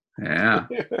Man. Yeah.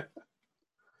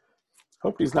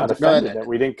 Hope he's not offended that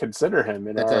we didn't consider him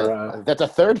in that's a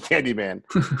third Candy Man.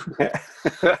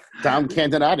 Tom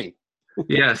Cantonati.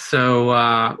 Yeah.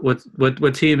 So,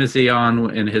 what team is he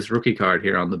on in his rookie card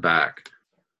here on the back?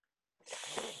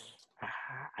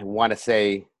 I want to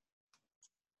say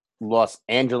Los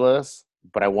Angeles,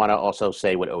 but I want to also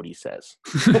say what Odie says.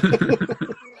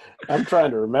 I'm trying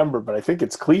to remember, but I think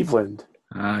it's Cleveland.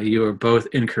 You are both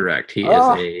incorrect. He is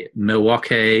a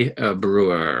Milwaukee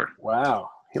Brewer.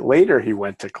 Wow. Later, he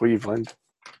went to Cleveland.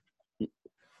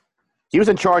 He was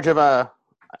in charge of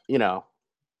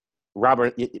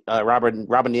Robin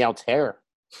Yount's hair,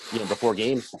 before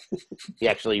games. He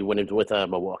actually went into with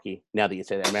Milwaukee. Now that you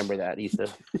say that, I remember that. He used to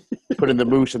put in the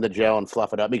mousse and the gel and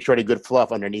fluff it up. Make sure he had good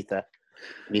fluff underneath the hat.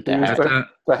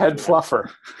 The head fluffer.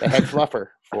 The head fluffer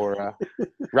for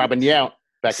Robin Yount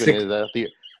back in the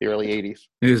early 80s.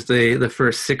 He was the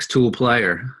first six-tool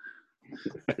player.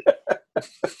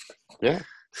 Yeah.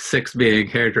 Six being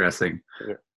hairdressing.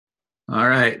 Yeah. All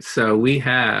right, so we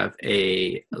have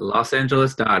a Los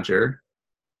Angeles Dodger.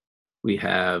 We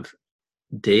have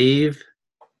Dave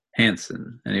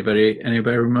Hansen. Anybody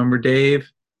remember Dave?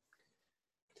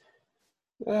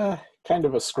 Kind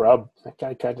of a scrub. That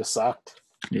guy kind of sucked.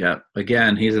 Yeah.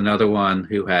 Again, he's another one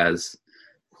who has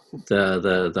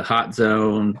the hot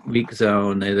zone, weak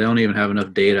zone. They don't even have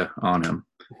enough data on him.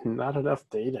 Not enough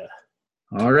data.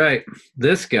 All right,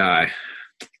 this guy.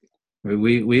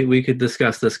 We could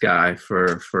discuss this guy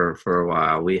for a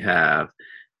while. We have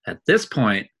at this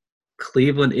point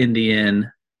Cleveland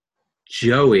Indian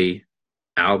Joey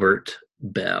Albert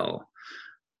Bell.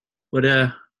 Why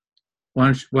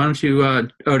don't you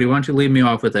Odie? Why don't you lead me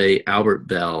off with a Albert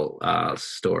Bell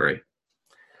story?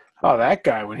 Oh, that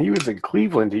guy, when he was in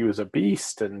Cleveland, he was a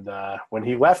beast. And when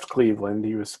he left Cleveland,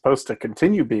 he was supposed to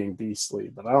continue being beastly.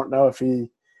 But I don't know if he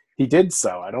did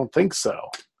so. I don't think so.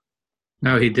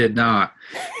 No, he did not.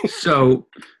 So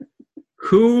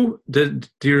do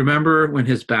you remember when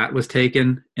his bat was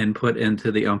taken and put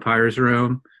into the umpire's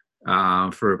room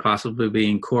for possibly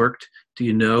being corked? Do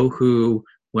you know who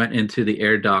went into the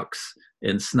air ducts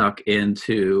and snuck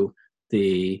into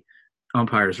the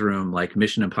umpire's room like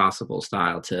Mission Impossible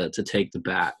style to take the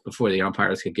bat before the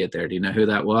umpires could get there? Do you know who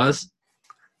that was?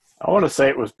 I want to say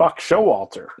it was Buck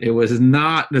Showalter. It was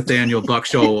not Nathaniel Buck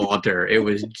Showalter. It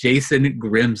was Jason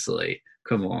Grimsley.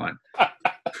 Come on.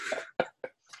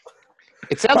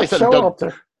 It sounds like something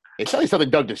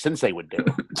Doug DeCinces would do,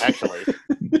 actually.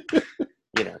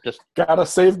 Just gotta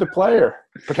save the player,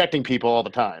 protecting people all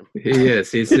the time. He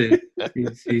is. He's there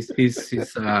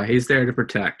to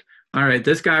protect. All right,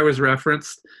 this guy was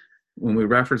referenced when we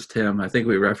referenced him. I think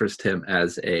we referenced him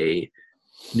as a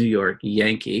New York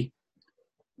Yankee.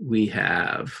 We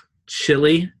have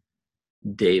Chili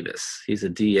Davis. He's a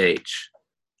DH.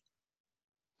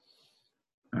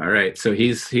 All right, so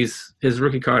his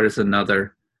rookie card is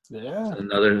another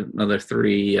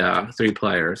three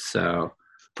players. So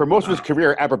for most of his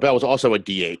career, Albert Bell was also a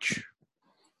DH.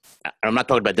 I'm not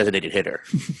talking about designated hitter.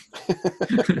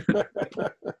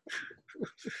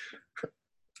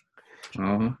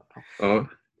 All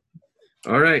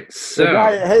right. So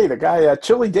the guy,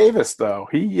 Chili Davis, though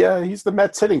he's the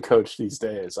Mets hitting coach these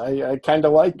days. I kind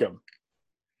of like him,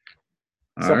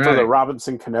 except for the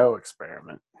Robinson Cano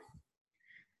experiment.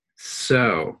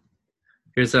 So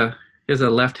here's a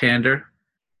left-hander,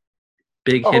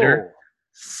 big hitter,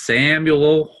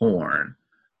 Samuel Horn.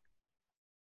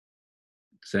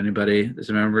 Does anybody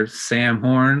remember Sam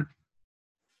Horn?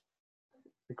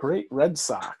 The great Red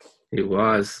Sox. He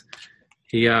was.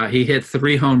 He hit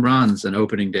 3 home runs on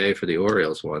opening day for the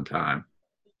Orioles one time.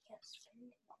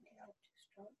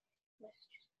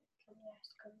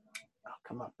 I'll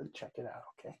come up and check it out,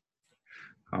 okay?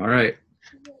 All right.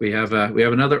 We have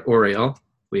another Oriole.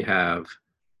 We have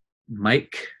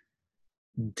Mike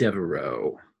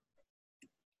Devereaux.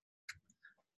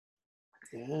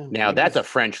 Yeah, now that's a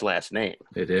French last name.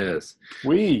 It is.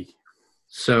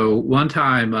 So one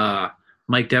time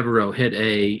Mike Devereaux hit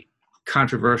a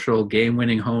controversial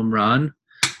game-winning home run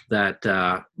that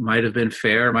might have been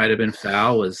fair, might have been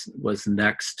foul, was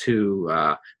next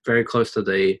to very close to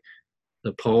the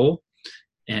pole.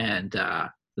 And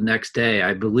the next day,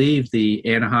 I believe the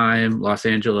Anaheim, Los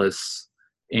Angeles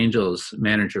Angels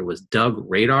manager was Doug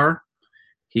Radar.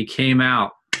 He came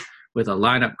out with a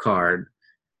lineup card,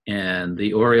 and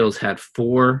the Orioles had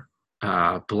 4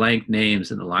 blank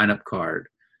names in the lineup card.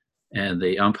 And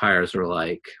the umpires were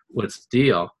like, "What's the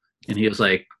deal?" And he was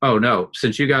like, "Oh, no,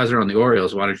 since you guys are on the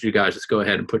Orioles, why don't you guys just go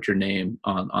ahead and put your name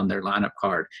on their lineup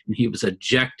card?" And he was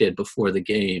ejected before the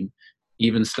game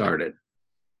even started.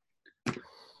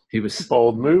 He was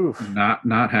bold move.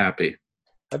 Not happy.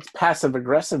 That's passive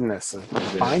aggressiveness at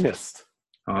its finest.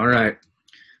 All right.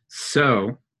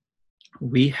 So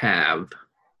we have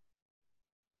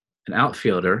an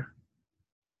outfielder,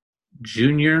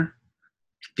 Junior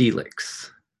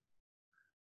Felix.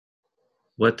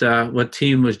 What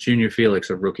team was Junior Felix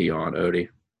a rookie on, Odie?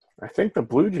 I think the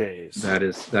Blue Jays. That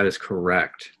is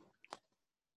correct.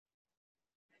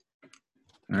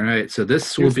 All right. So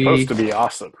this will be supposed to be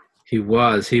awesome. He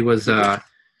was a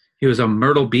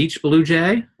Myrtle Beach Blue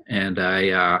Jay, and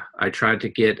I tried to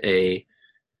get a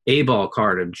ball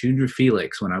card of Junior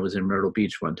Felix when I was in Myrtle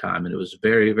Beach one time, and it was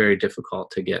very, very difficult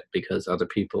to get because other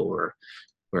people were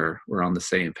on the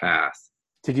same path.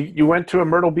 Did you went to a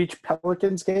Myrtle Beach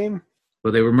Pelicans game?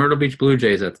 Well, they were Myrtle Beach Blue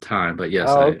Jays at the time, but yes,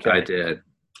 I did.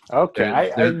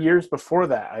 Okay, years before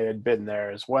that, I had been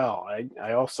there as well.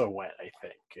 I also went, I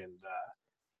think, and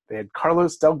they had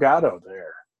Carlos Delgado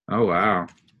there. Oh, wow.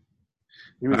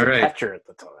 He was catcher at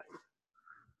the time.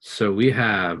 So we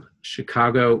have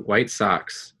Chicago White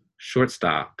Sox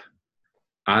shortstop,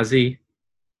 Ozzie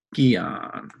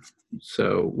Guillen.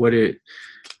 So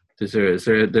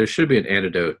there should be an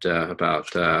anecdote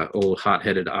about old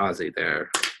hot-headed Ozzie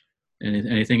there.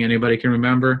 Anything anybody can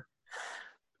remember?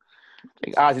 I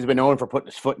think Ozzy's been known for putting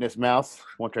his foot in his mouth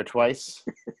once or twice.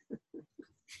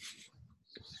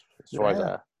 As far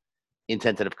as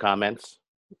insensitive comments.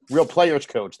 Real players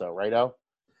coach, though, right, Al?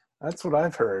 That's what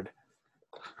I've heard.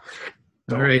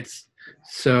 All right.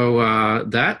 So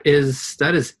that is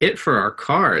it for our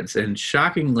cards, and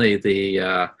shockingly,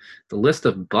 the list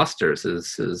of busters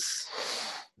is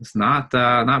not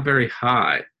very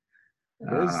high.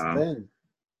 It is thin.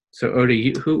 So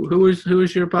Odie, who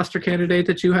was your buster candidate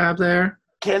that you have there?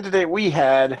 Candidate we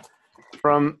had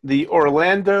from the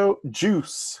Orlando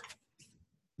Juice,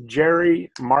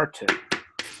 Jerry Martin.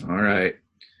 All right.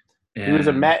 And he was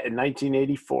a Met in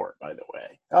 1984, by the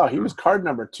way. Oh, he was card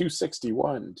number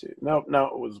 261 too. No, it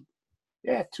was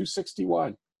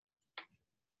 261.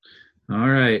 All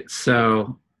right.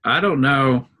 So I don't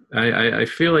know. I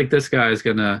feel like this guy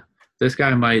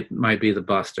might be the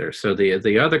buster. So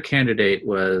the other candidate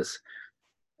was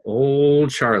old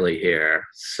Charlie here.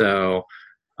 So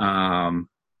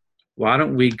why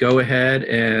don't we go ahead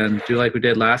and do like we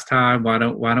did last time? Why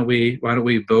don't we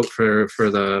vote for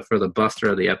the buster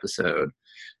of the episode?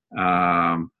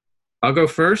 I'll go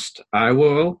first. I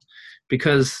will,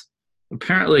 because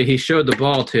apparently he showed the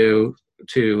ball to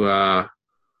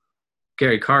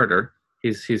Gary Carter.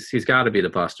 He's got to be the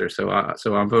buster. So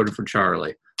I'm voting for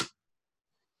Charlie.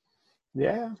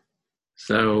 Yeah.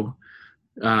 So,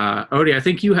 Odie, I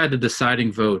think you had the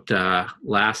deciding vote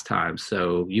last time.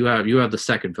 So you have the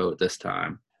second vote this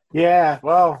time. Yeah.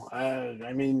 Well,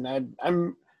 I mean,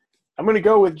 I'm going to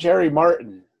go with Jerry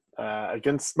Martin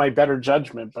against my better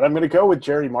judgment, but I'm going to go with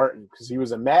Jerry Martin because he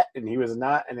was a Met and he was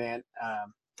not an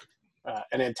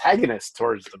antagonist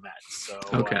towards the Mets. So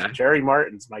okay. Jerry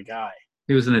Martin's my guy.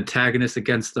 He was an antagonist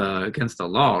against the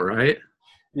law, right?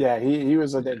 Yeah, he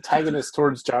was an antagonist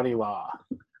towards Johnny Law.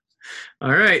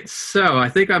 All right, so I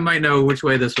think I might know which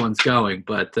way this one's going,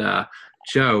 but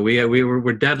Joe,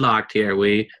 we're deadlocked here.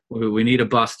 We need a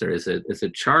buster. Is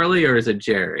it Charlie or is it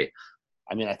Jerry?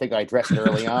 I mean, I think I addressed it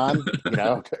early on.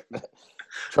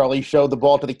 Charlie showed the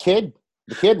ball to the kid.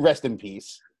 The kid, rest in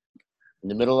peace, in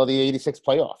the middle of the '86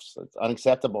 playoffs. It's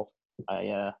unacceptable.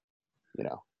 Charlie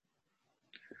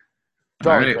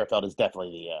Kerfeld is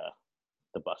definitely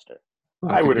the buster.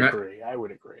 Well, I would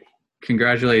agree.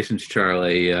 Congratulations,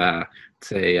 Charlie.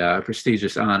 It's a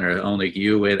prestigious honor. Only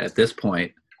you and, at this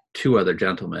point, two other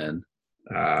gentlemen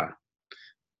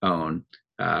own.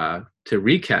 To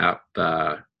recap,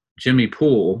 Jimmy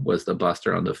Poole was the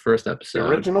buster on the first episode. The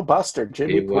original buster,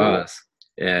 Jimmy Poole. He was.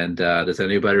 And does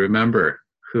anybody remember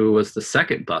who was the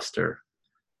second buster?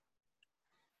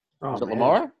 Was it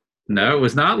Lamar? No, it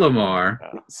was not Lamar.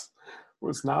 It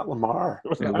was not Lamar.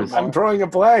 I'm drawing a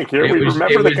blank here.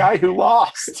 The guy who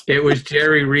lost. It was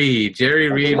Jerry Reed.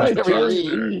 Jerry Reed was the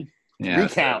buster. Yeah.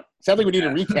 Recount. Sounds like we need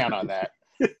a recount on that.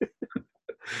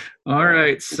 All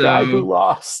right, so the guy who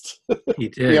lost. He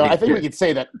did. I think we could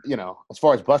say that, as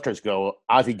far as busters go,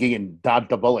 Ozzie Guillen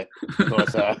dodged a bullet.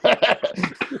 Because,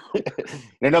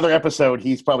 in another episode,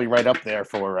 he's probably right up there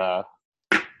for. I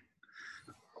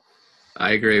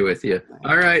agree with you.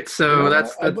 All right, so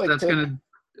that's gonna.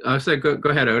 So go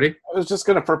ahead, Odie. I was just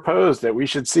going to propose that we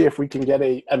should see if we can get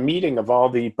a meeting of all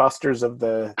the busters of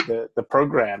the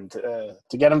program to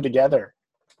get them together.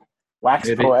 Wax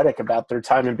poetic about their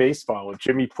time in baseball with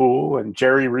Jimmy Poole and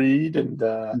Jerry Reed and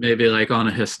maybe like on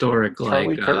a historic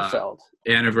Charlie Kerfeld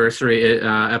anniversary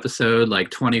episode, like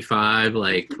 25,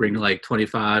 like bring like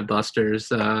 25 busters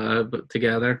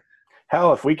together.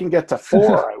 Hell, if we can get to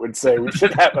 4, I would say we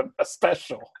should have a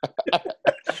special.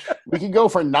 We can go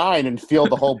for 9 and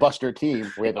field the whole buster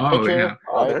team. We have a pitcher. Yeah.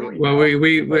 Right? Well,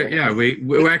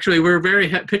 we're very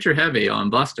pitcher heavy on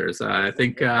busters. I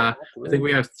think we have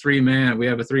 3-man. We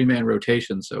have a 3-man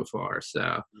rotation so far.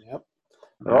 So yep,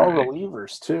 they're all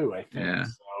relievers too. I think. Yeah.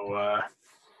 So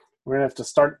we're gonna have to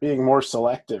start being more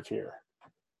selective here.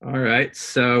 All right.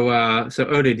 So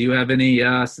Odie, do you have any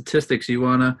statistics you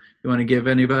wanna give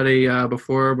anybody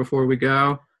before we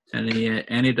go? Any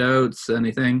anecdotes?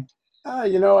 Anything?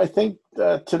 I think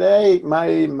today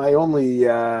my only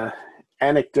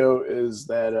anecdote is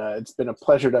that it's been a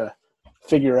pleasure to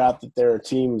figure out that there are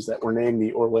teams that were named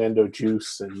the Orlando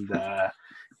Juice and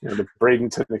the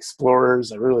Bradenton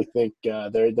Explorers. I really think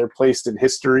they're placed in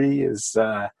history is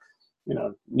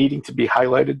needing to be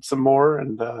highlighted some more.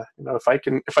 And if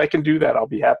I can do that, I'll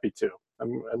be happy to.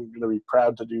 I'm going to be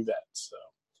proud to do that. So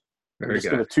I'm just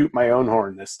going to toot my own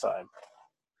horn this time.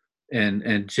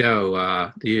 And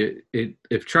Joe,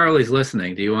 if Charlie's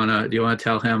listening, do you want to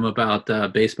tell him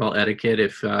about baseball etiquette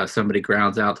if somebody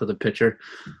grounds out to the pitcher?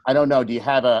 I don't know. Do you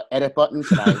have a edit button?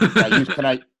 Can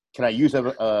I use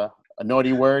a A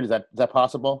naughty word? Is that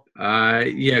possible?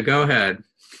 Yeah, go ahead.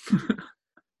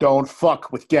 Don't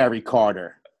fuck with Gary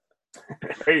Carter.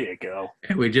 There you go.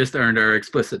 And we just earned our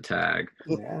explicit tag.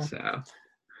 Yeah. So,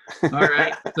 all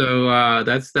right. So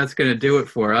that's going to do it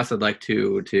for us. I'd like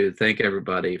to thank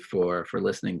everybody for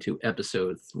listening to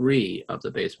episode 3 of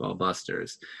the Baseball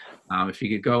Busters. If you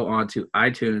could go onto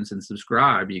iTunes and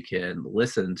subscribe, you can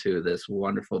listen to this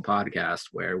wonderful podcast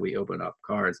where we open up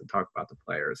cards and talk about the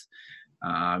players.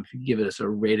 If you give us a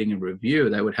rating and review,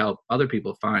 that would help other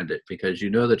people find it, because you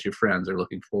know that your friends are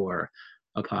looking for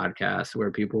a podcast where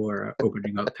people are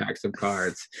opening up packs of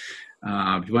cards.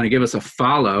 If you want to give us a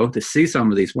follow to see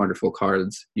some of these wonderful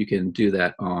cards, you can do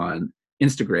that on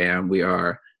Instagram. We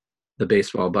are the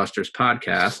Baseball Busters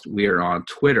Podcast. We are on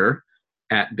Twitter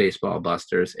at Baseball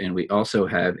Busters, and we also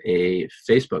have a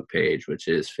Facebook page, which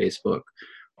is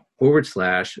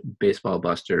Facebook.com/Baseball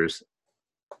Busters.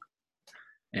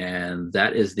 And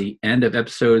that is the end of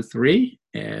episode 3,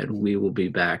 and we will be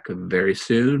back very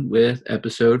soon with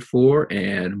episode 4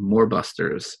 and more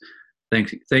Busters.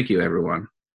 Thank you, everyone.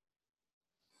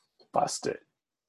 Bust it.